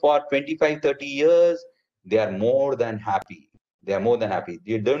here for 25, 30 years, they are more than happy. They are more than happy.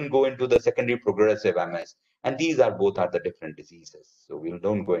 You don't go into the secondary progressive MS. And these are both are the different diseases. So we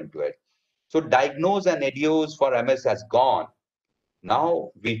don't go into it. So diagnose and etios for MS has gone. Now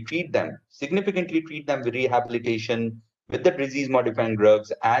we significantly treat them with rehabilitation, with the disease modifying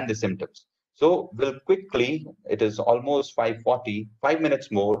drugs and the symptoms. So we'll quickly, it is almost 5:40, 5 minutes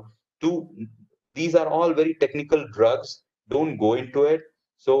more these are all very technical drugs. Don't go into it.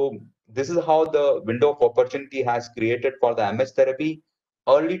 So this is how the window of opportunity has created for the MS therapy.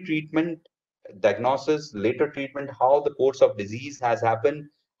 Early treatment, diagnosis, later treatment, how the course of disease has happened,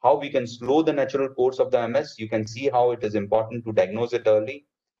 how we can slow the natural course of the MS. You can see how it is important to diagnose it early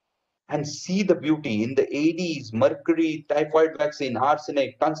and see the beauty. In the 80s, mercury, typhoid vaccine,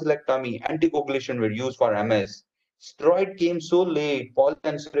 arsenic, tonsillectomy, anticoagulation were used for MS. Steroid came so late,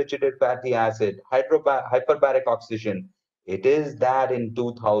 polyunsaturated fatty acid, hyperbaric oxygen. It is that in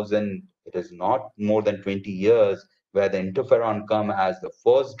 2000, it is not more than 20 years, where the interferon come as the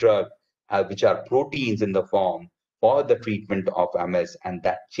first drug, which are proteins in the form for the treatment of MS, and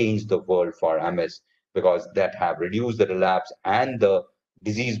that changed the world for MS because that have reduced the relapse and the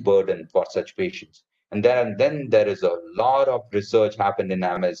disease burden for such patients. And then there is a lot of research happened in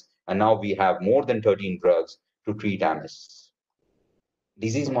MS, and now we have more than 13 drugs to treat MS.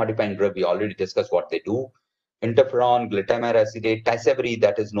 Disease modifying drug, we already discussed what they do. Interferon, glutamate acetate, tisabri,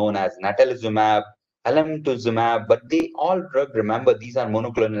 that is known as natalizumab, alemtuzumab, but they all drug, remember, these are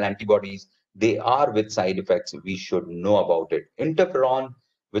monoclonal antibodies. They are with side effects. We should know about it. Interferon,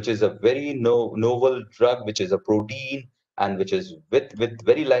 which is a very novel drug, which is a protein and which is with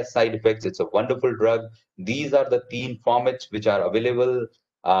very less side effects. It's a wonderful drug. These are the thin formats which are available.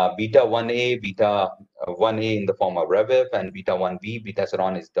 Beta 1A, beta 1A in the form of Revif, and beta 1B, beta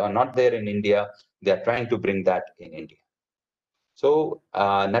seron is not there in India. They are trying to bring that in India. So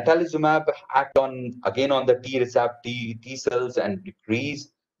natalizumab act again on the T receptor T cells and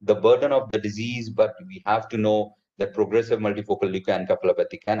decrease the burden of the disease, but we have to know that progressive multifocal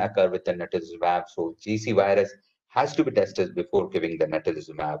leukoencephalopathy can occur with the natalizumab. So GC virus has to be tested before giving the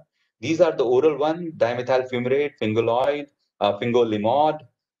natalizumab. These are the oral one: dimethyl fumarate, fingolimod,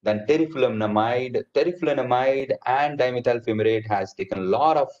 then teriflunomide. Teriflunomide and dimethyl fumarate has taken a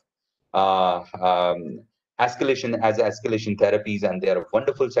lot of escalation therapies, and they are a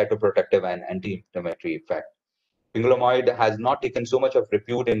wonderful cytoprotective and anti-inflammatory effect. Fingolimod has not taken so much of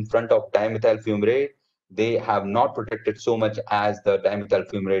repute in front of dimethyl fumarate. They have not protected so much as the dimethyl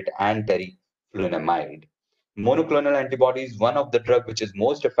fumarate and teriflunomide. Monoclonal antibodies, one of the drug which is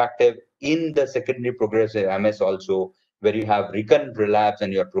most effective in the secondary progressive MS also, where you have recurrent relapse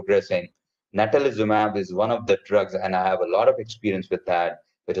and you're progressing. Natalizumab is one of the drugs, and I have a lot of experience with that.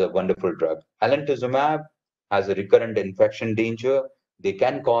 It is a wonderful drug. Alemtuzumab has a recurrent infection danger. They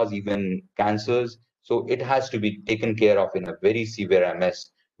can cause even cancers. So it has to be taken care of in a very severe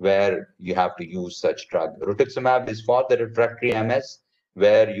MS where you have to use such drug. Rituximab is for the refractory MS,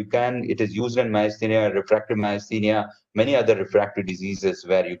 where it is used in myasthenia, refractory myasthenia, many other refractory diseases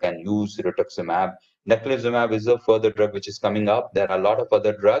where you can use rituximab. Natalizumab is a further drug which is coming up. There are a lot of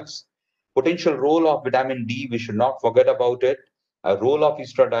other drugs. Potential role of vitamin D, we should not forget about it. A role of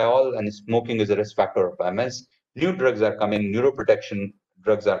estradiol, and smoking is a risk factor of MS. New drugs are coming, neuroprotection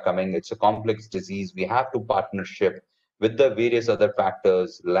drugs are coming. It's a complex disease. We have to partnership with the various other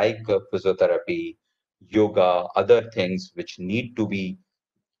factors like physiotherapy, yoga, other things which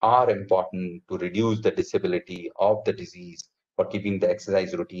are important to reduce the disability of the disease for keeping the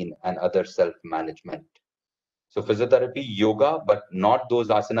exercise routine and other self-management. So physiotherapy, yoga, but not those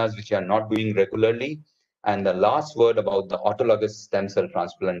asanas which you are not doing regularly. And the last word about the autologous stem cell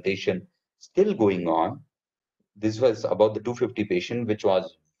transplantation still going on. This was about the 250 patient, which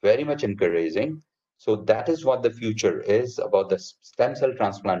was very much encouraging. So that is what the future is about the stem cell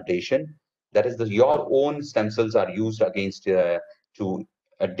transplantation. That is your own stem cells are used against to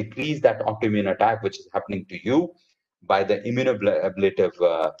decrease that autoimmune attack which is happening to you by the immunoablative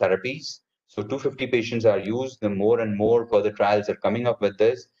therapies. So 250 patients are used. The more and more further trials are coming up with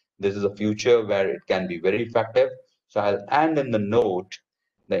this. This is a future where it can be very effective. So I'll end in the note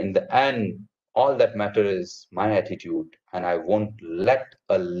that in the end, all that matters is my attitude, and I won't let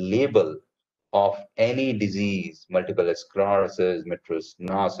a label of any disease, multiple sclerosis, multiple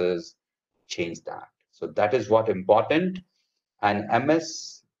stenosis, change that. So that is what important. And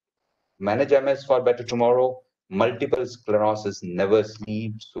MS, manage MS for better tomorrow. Multiple sclerosis never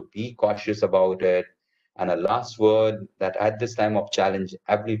sleeps, so be cautious about it. And a last word, that at this time of challenge,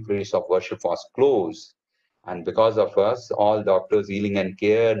 every place of worship was closed. And because of us, all doctors, healing and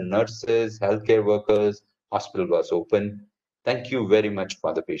care, nurses, healthcare workers, hospital was open. Thank you very much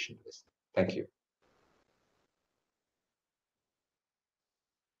for the patient list. Thank you.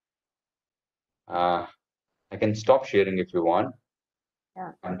 I can stop sharing if you want.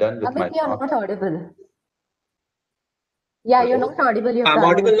 Yeah. I'm done with my Amit, you're talk. not audible. Yeah, Hello? you're not audible. You have I'm to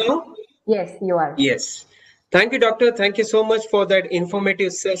audible unmute. now? Yes, you are. Yes. Thank you, doctor. Thank you so much for that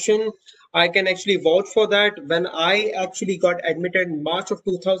informative session. I can actually vouch for that. When I actually got admitted in March of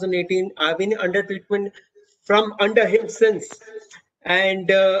 2018, I've been under treatment from under him since.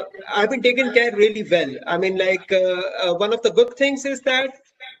 And I've been taken care really well. I mean, like one of the good things is that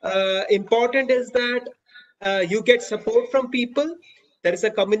important is that you get support from people. There is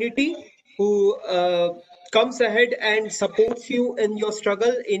a community who comes ahead and supports you in your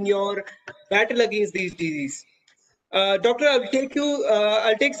struggle, in your battle against these diseases. Doctor,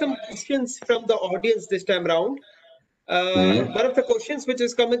 I'll take some questions from the audience this time around. One of the questions which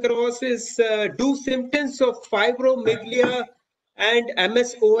is coming across is, do symptoms of fibromyalgia and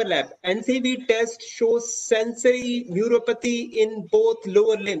MS overlap? NCV test shows sensory neuropathy in both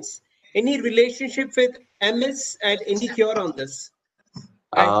lower limbs. Any relationship with MS and any cure on this?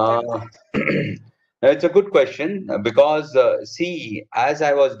 It's a good question because, see, as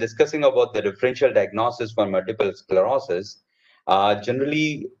I was discussing about the differential diagnosis for multiple sclerosis,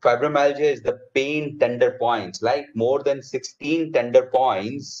 generally fibromyalgia is the pain tender points, like more than 16 tender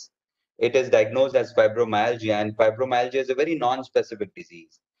points. It is diagnosed as fibromyalgia, and fibromyalgia is a very non-specific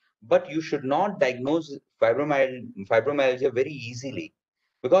disease. But you should not diagnose fibromyalgia very easily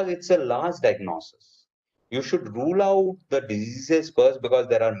because it's a large diagnosis. You should rule out the diseases first because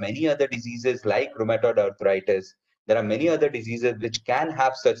there are many other diseases like rheumatoid arthritis. There are many other diseases which can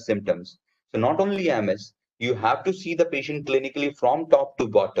have such symptoms. So not only MS, you have to see the patient clinically from top to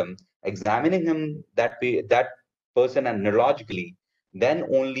bottom, examining him that person and neurologically. Then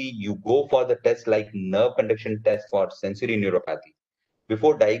only you go for the test like nerve conduction test for sensory neuropathy.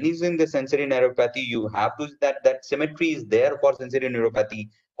 Before diagnosing the sensory neuropathy, you have to that symmetry is there for sensory neuropathy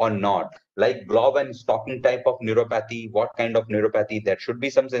or not. Like blob and stocking type of neuropathy, what kind of neuropathy, there should be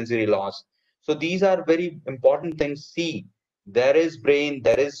some sensory loss. So these are very important things. See, there is brain,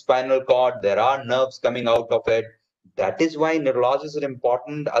 there is spinal cord, there are nerves coming out of it. That is why neurologists are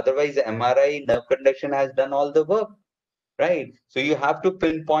important. Otherwise, MRI nerve conduction has done all the work, right? So you have to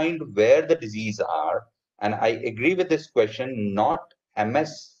pinpoint where the disease are. And I agree with this question. Not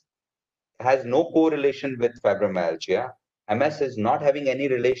MS has no correlation with fibromyalgia. MS is not having any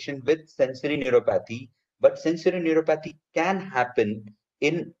relation with sensory neuropathy, but sensory neuropathy can happen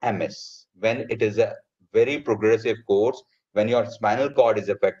in MS when it is a very progressive course. When your spinal cord is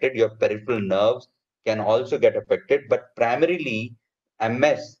affected, your peripheral nerves can also get affected, but primarily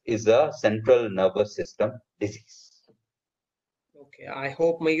MS is a central nervous system disease. Okay, I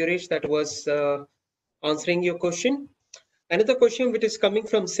hope Mayuresh that was answering your question. Another question which is coming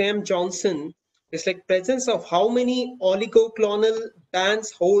from Sam Johnson is like, presence of how many oligoclonal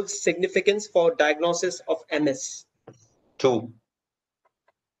bands holds significance for diagnosis of MS? 2.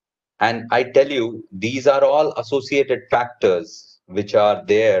 And I tell you, these are all associated factors which are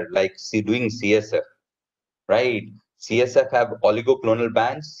there, like doing CSF, right? CSF have oligoclonal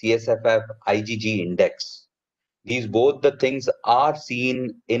bands, CSF have IgG index. These both the things are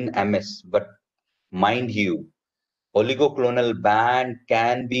seen in MS, but mind you, oligoclonal band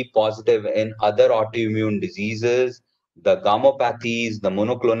can be positive in other autoimmune diseases, the gammopathies, the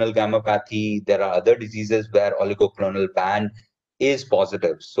monoclonal gammopathy. There are other diseases where oligoclonal band is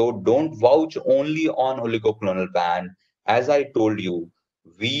positive. So don't vouch only on oligoclonal band. As I told you,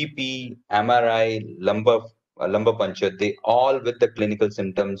 VP, MRI, lumbar puncture, they all with the clinical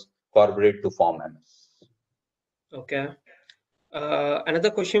symptoms corroborate to form MS. Okay. Another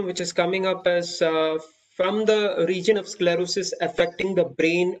question which is coming up is, from the region of sclerosis affecting the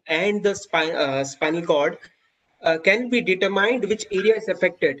brain and the spinal cord, can it be determined which area is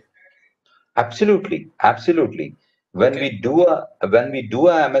affected? Absolutely, absolutely. When Okay. we do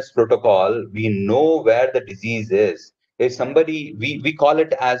a MS protocol, we know where the disease is. If somebody we call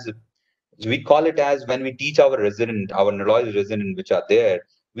it as when we teach our resident, our neurologist resident which are there,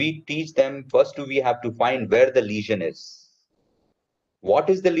 we teach them first we have to find where the lesion is. What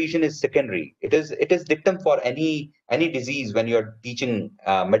is the lesion is secondary. It is dictum for any disease when you're teaching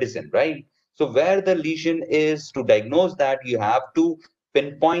medicine, right? So where the lesion is, to diagnose that, you have to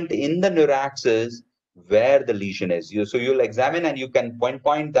pinpoint in the neuraxis where the lesion is. So you'll examine and you can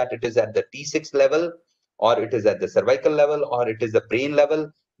point that it is at the T6 level, or it is at the cervical level, or it is the brain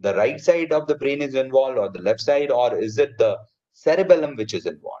level. The right side of the brain is involved, or the left side, or is it the cerebellum which is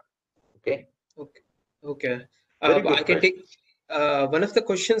involved? Okay. Okay. Very good I can take one of the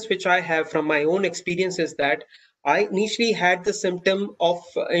questions which I have from my own experience is that I initially had the symptom of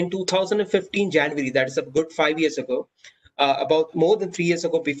in 2015 January, that is a good 5 years ago, about more than 3 years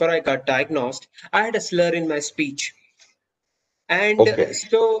ago before I got diagnosed. I had a slur in my speech. And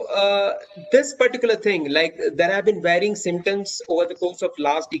so this particular thing, like there have been varying symptoms over the course of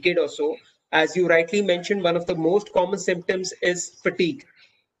last decade or so. As you rightly mentioned, one of the most common symptoms is fatigue.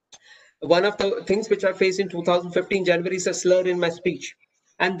 One of the things which I faced in 2015 January is a slur in my speech.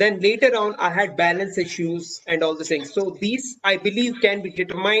 And then later on, I had balance issues and all the things. So these, I believe, can be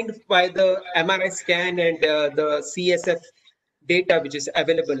determined by the MRI scan and the CSF data which is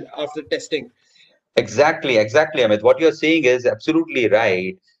available after testing. Exactly, Amit. What you're saying is absolutely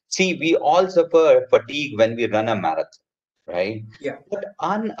right. See, we all suffer fatigue when we run a marathon, right? Yeah. But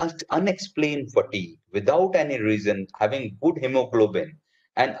unexplained fatigue without any reason, having good hemoglobin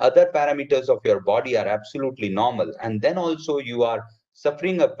and other parameters of your body are absolutely normal. And then also you are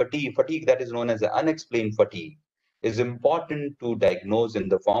suffering a fatigue that is known as the unexplained fatigue is important to diagnose in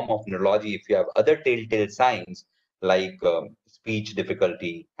the form of neurology if you have other telltale signs like speech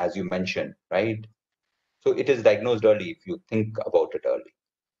difficulty, as you mentioned, right? So it is diagnosed early if you think about it early.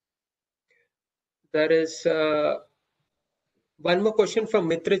 There is one more question from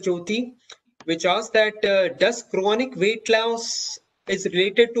Mitra Jyoti, which asks that does chronic weight loss is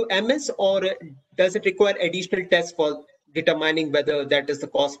related to MS, or does it require additional tests for determining whether that is the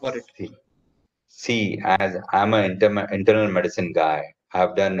cause for it? See, as I'm an internal medicine guy,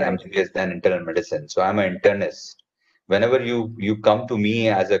 I've done MBBS, then internal medicine. So I'm an internist. Whenever you come to me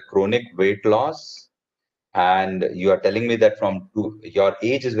as a chronic weight loss, and you are telling me that your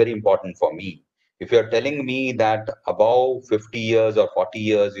age is very important for me. If you're telling me that above 50 years or 40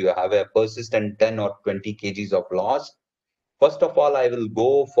 years, you have a persistent 10 or 20 kgs of loss, first of all, I will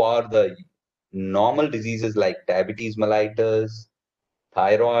go for the normal diseases like diabetes mellitus,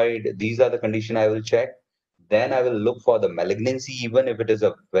 thyroid. These are the condition I will check. Then I will look for the malignancy, even if it is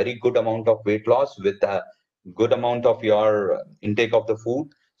a very good amount of weight loss with a good amount of your intake of the food.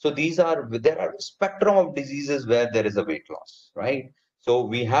 So there are a spectrum of diseases where there is a weight loss, right? So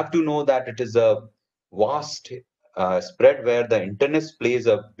we have to know that it is a vast spread where the internist plays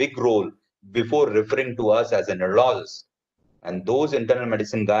a big role before referring to us as a neurologist. And those internal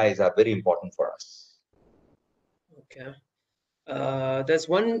medicine guys are very important for us. Okay. There's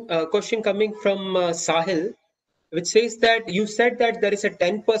one question coming from Sahil, which says that you said that there is a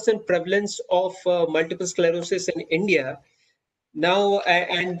 10% prevalence of multiple sclerosis in India. Now,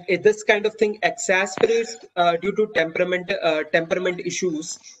 and this kind of thing exacerbates due to temperature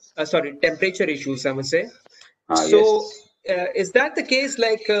issues, I must say. So, yes. Is that the case?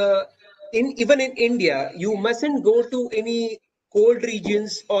 Like, even in India, you mustn't go to any cold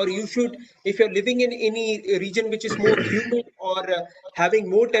regions, or you should, if you're living in any region which is more humid or having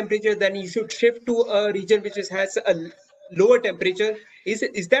more temperature, then you should shift to a region which has a lower temperature.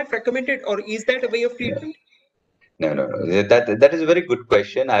 Is that recommended, or is that a way of treatment? No. That is a very good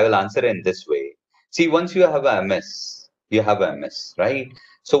question. I will answer in this way. See, once you have a MS, you have a MS, right?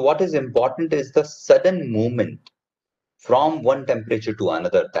 So what is important is the sudden movement from one temperature to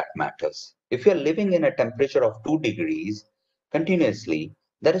another that matters. If you're living in a temperature of 2 degrees continuously,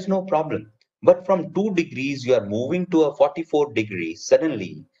 there is no problem. But from 2 degrees, you are moving to a 44 degrees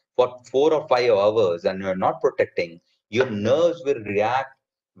suddenly for 4 or 5 hours and you're not protecting, your nerves will react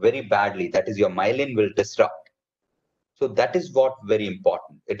very badly. That is, your myelin will disrupt. So that is what very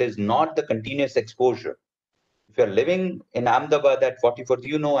important. It is not the continuous exposure. If you're living in Ahmedabad at 44,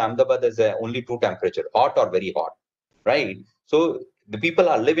 you know Ahmedabad is only 2 temperature, hot or very hot, right? So the people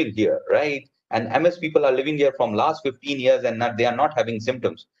are living here, right? And MS people are living here from last 15 years and they are not having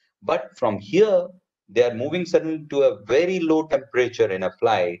symptoms. But from here, they are moving suddenly to a very low temperature in a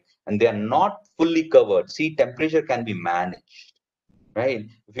flight and they are not fully covered. See, temperature can be managed, right?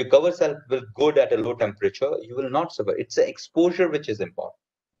 If you cover yourself with good at a low temperature, you will not suffer. It's the exposure which is important.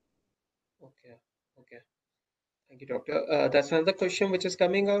 Okay. Thank you, doctor. That's another question which is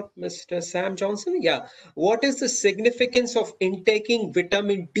coming out, Mr. Sam Johnson. Yeah. What is the significance of intaking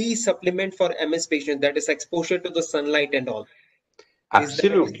vitamin D supplement for MS patients? That is exposure to the sunlight and all.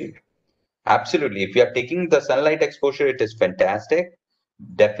 Absolutely. If you are taking the sunlight exposure, it is fantastic.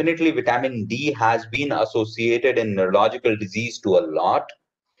 Definitely, vitamin D has been associated in neurological disease to a lot.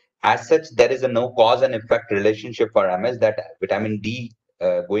 As such, there is a no cause and effect relationship for MS that vitamin D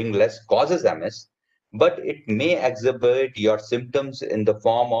going less causes MS. but it may exacerbate your symptoms in the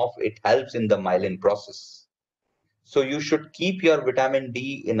form of it helps in the myelin process. So you should keep your vitamin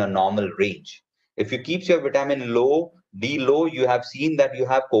D in a normal range. If you keep your vitamin D low, you have seen that you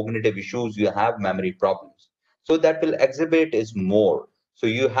have cognitive issues, you have memory problems. So that will exacerbate is more. So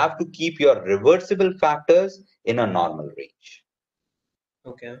you have to keep your reversible factors in a normal range.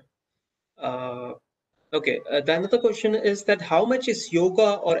 Okay. The another question is that how much is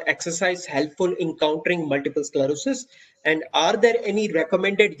yoga or exercise helpful in countering multiple sclerosis? And are there any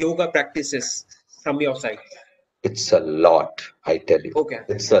recommended yoga practices from your side? It's a lot, I tell you. Okay.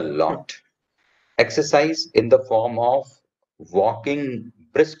 It's a lot. Exercise in the form of walking,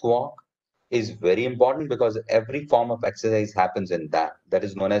 brisk walk is very important because every form of exercise happens in that. That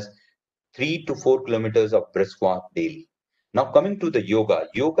is known as 3 to 4 kilometers of brisk walk daily. Now, coming to the yoga,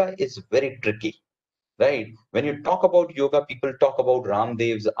 yoga is very tricky, right? When you talk about yoga, people talk about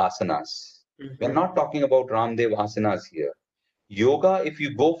Ramdev's asanas. We're not talking about Ramdev asanas here. Yoga, if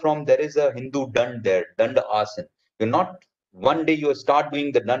you go from, there is a Hindu dand there, danda asana. You're not, one day you start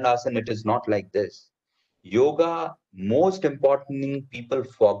doing the danda asana, it is not like this. Yoga, most importantly, people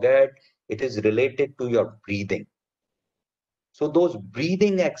forget it is related to your breathing. So those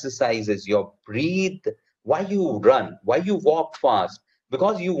breathing exercises, your breathe, why you run, why you walk fast,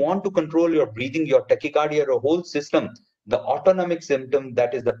 because you want to control your breathing, your tachycardia, your whole system, the autonomic symptom,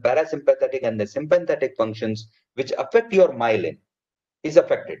 that is the parasympathetic and the sympathetic functions, which affect your myelin, is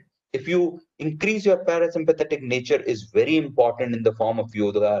affected. If you increase your parasympathetic nature is very important in the form of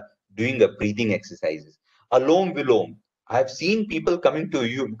yoga, doing a breathing exercises. Alom Vilom. I have seen people coming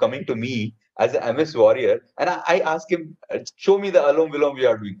to me as an MS warrior, and I ask him, show me the Alom Vilom we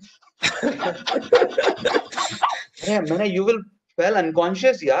are doing. Man, you will fell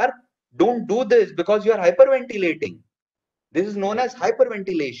unconscious, yaar. Don't do this because you are hyperventilating. This is known as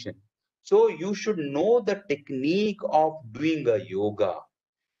hyperventilation. So you should know the technique of doing a yoga.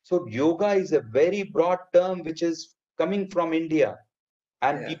 So yoga is a very broad term which is coming from India,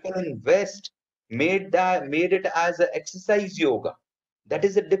 and people in West made it as an exercise yoga. That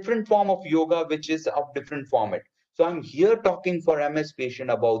is a different form of yoga which is of different format. So I'm here talking for MS patient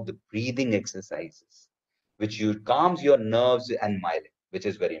about the breathing exercises, which you calms your nerves and myelin, which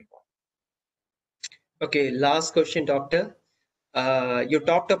is very important. Okay, last question, doctor. You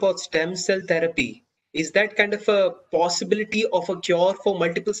talked about stem cell therapy. Is that kind of a possibility of a cure for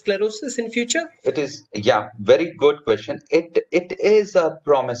multiple sclerosis in future? It is, yeah, very good question. It is a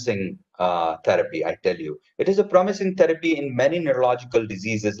promising therapy, I tell you. It is a promising therapy in many neurological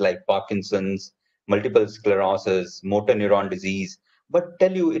diseases like Parkinson's, multiple sclerosis, motor neuron disease. But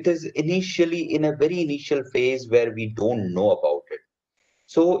tell you, it is initially in a very initial phase where we don't know about it.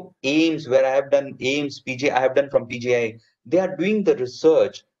 So AIMS, where I have done AIMS, PGI, I have done from PGI, they are doing the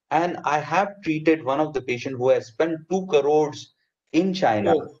research, and I have treated one of the patient who has spent 2 crores in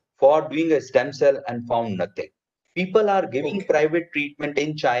China for doing a stem cell and found nothing. People are giving private treatment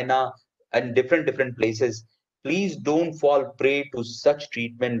in China and different places. Please don't fall prey to such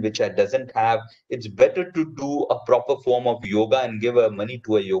treatment which doesn't have. It's better to do a proper form of yoga and give money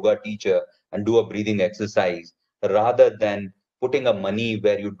to a yoga teacher and do a breathing exercise rather than putting a money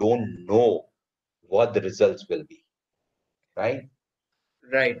where you don't know what the results will be, right?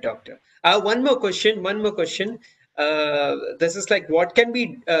 Right, doctor. One more question. This is like, what can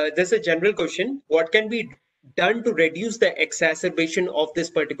be, this is a general question. What can be done to reduce the exacerbation of this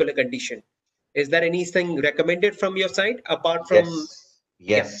particular condition? Is there anything recommended from your side apart from?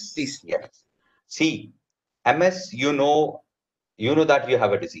 Yes. Please. Yes. See, MS, you know that you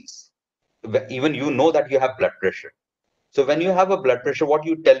have a disease. Even you know that you have blood pressure. So when you have a blood pressure, what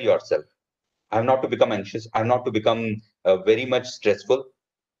you tell yourself? I'm not to become anxious. I'm not to become very much stressful.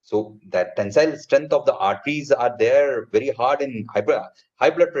 So that tensile strength of the arteries are there very hard in high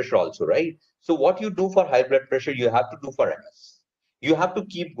blood pressure also, right? So what you do for high blood pressure, you have to do for MS. You have to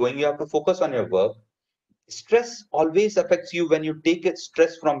keep going. You have to focus on your work. Stress always affects you when you take it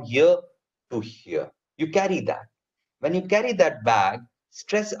stress from here to here. You carry that. When you carry that bag,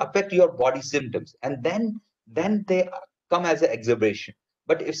 stress affect your body symptoms, and then they come as an exacerbation.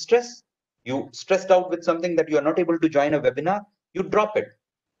 But if you stressed out with something that you are not able to join a webinar, you drop it.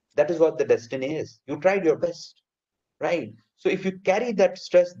 That is what the destiny is. You tried your best, right? So if you carry that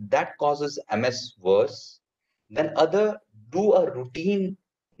stress, that causes MS worse. Then do a routine,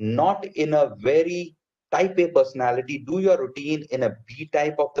 not in a very type A personality. Do your routine in a B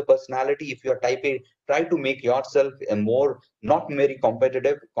type of the personality. If you're type A, try to make yourself a more, not very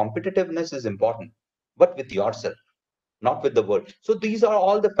competitive. Competitiveness is important, but with yourself, not with the world. So these are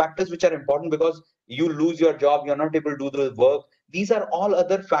all the factors which are important, because you lose your job, you're not able to do the work, these are all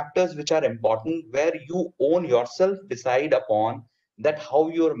other factors which are important, where you own yourself, decide upon that how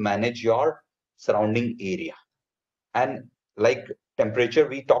you manage your surrounding area. And like temperature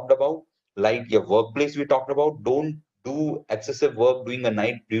we talked about, like your workplace we talked about, don't do excessive work, doing a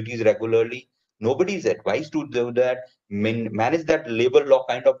night duties regularly. Nobody is advised to do that. Manage that labor law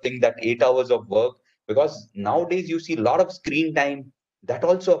kind of thing, that 8 hours of work, because nowadays you see a lot of screen time. That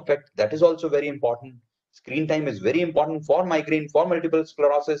also affect, that is also very important. Screen time is very important for migraine, for multiple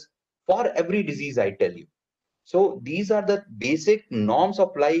sclerosis, for every disease, I tell you. So these are the basic norms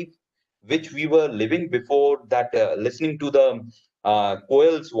of life which we were living before that. Listening to the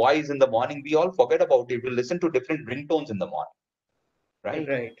coil's voice in the morning, we all forget about it. We listen to different ringtones in the morning, right?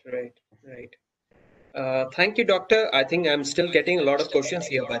 Right. Thank you, doctor. I think I'm still getting a lot of questions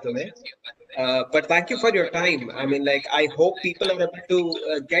here, by the way. But thank you for your time. I mean, like, I hope people are able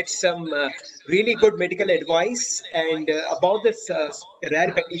to get some really good medical advice and about this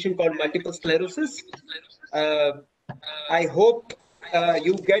rare condition called multiple sclerosis. I hope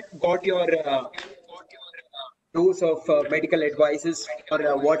you got your dose of medical advices for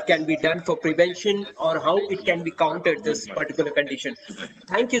what can be done for prevention or how it can be countered, this particular condition.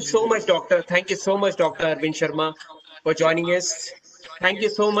 Thank you so much, doctor. Thank you so much, Dr. Arvind Sharma, for joining us. Thank you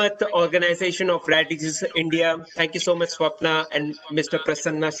so much, the Organization of Rare Diseases India. Thank you so much, Swapna and Mr.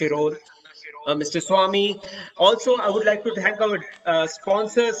 Prasanna Shiror, Mr. Swami. Also, I would like to thank our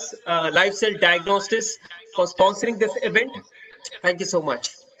sponsors, Lifestyle Diagnostics, for sponsoring this event. Thank you so much.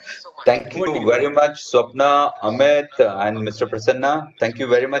 Thank you very much, Swapna, Amit, and Mr. Prasanna. Thank you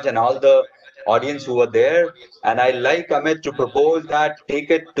very much, and all the audience who were there. And I like, Amit, to propose that take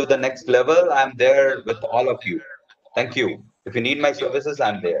it to the next level. I'm there with all of you. Thank you. If you need my services,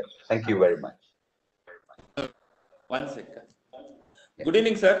 I'm there. Thank you very much. 1 second. Good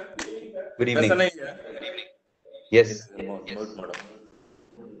evening, sir. Good evening. Prasanna, yes.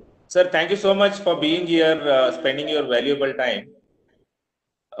 Sir, thank you so much for being here, spending your valuable time.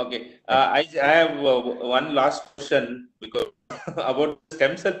 Okay, I have one last question because about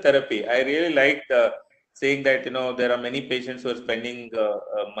stem cell therapy. I really liked saying that there are many patients who are spending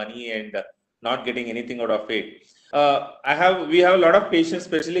money and not getting anything out of it. We have a lot of patients,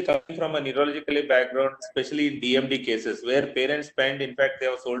 especially coming from a neurologically background, especially in DMD cases, where parents spend. In fact, they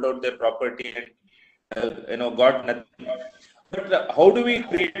have sold out their property and got nothing. But how do we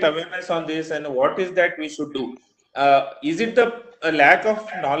create awareness on this, and what is that we should do? Is it a lack of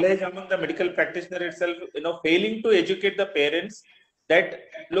knowledge among the medical practitioner itself, failing to educate the parents that,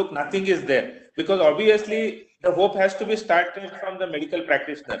 look, nothing is there? Because obviously the hope has to be started from the medical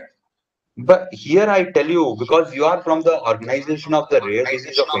practitioner. But here I tell you, because you are from the Organization of the Rare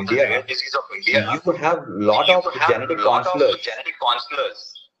Disease of India, you have a lot of genetic counselors.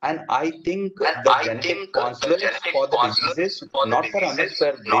 And I think the genetic counselors for the diseases, not for others,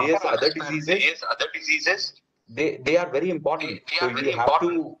 for various other diseases, they are very important. So you have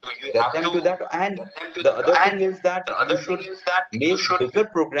to get them to that. And the other thing is that you should make bigger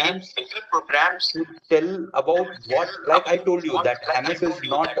programs to tell about what, like I told you, that MS is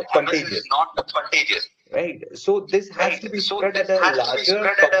not contagious. Right. So this has to be spread at a larger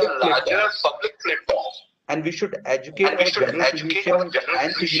public platform. And we should educate our general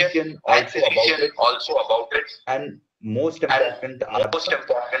physician also about it. And most important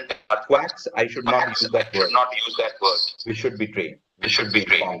are quacks. I should not use that word. We should be trained. We should be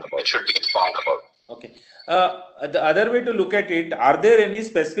informed about. Okay. The other way to look at it, are there any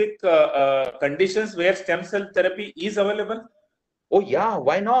specific conditions where stem cell therapy is available? Oh yeah,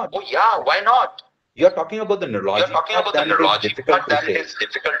 why not? You're talking about the neurology. It is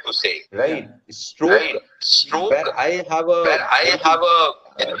difficult to say. Right. Stroke. Where I have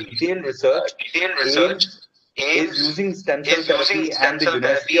a detailed research is using stem cell therapy, and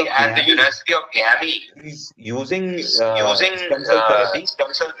the University of Miami is using stem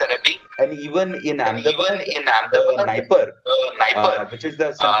cell therapy, and even in Ahmedabad, NIPER, which is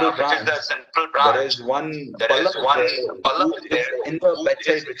the central branch, there is one in the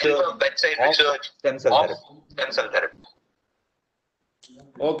bedside research of stem cell therapy.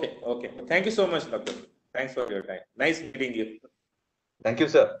 Okay. Thank you so much, Doctor. Thanks for your time. Nice meeting you. Thank you,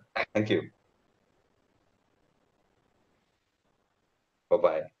 sir. Thank you.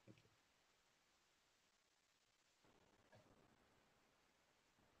 Bye-bye.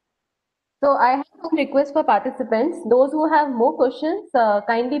 So I have some requests for participants. Those who have more questions,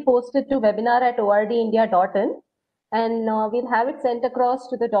 kindly post it to webinar@ordindia.in, and we'll have it sent across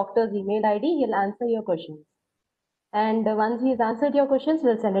to the doctor's email ID. He'll answer your questions. And once he's answered your questions,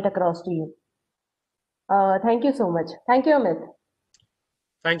 we'll send it across to you. Thank you so much. Thank you, Amit.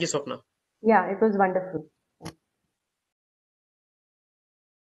 Thank you, Swapna. Yeah, it was wonderful.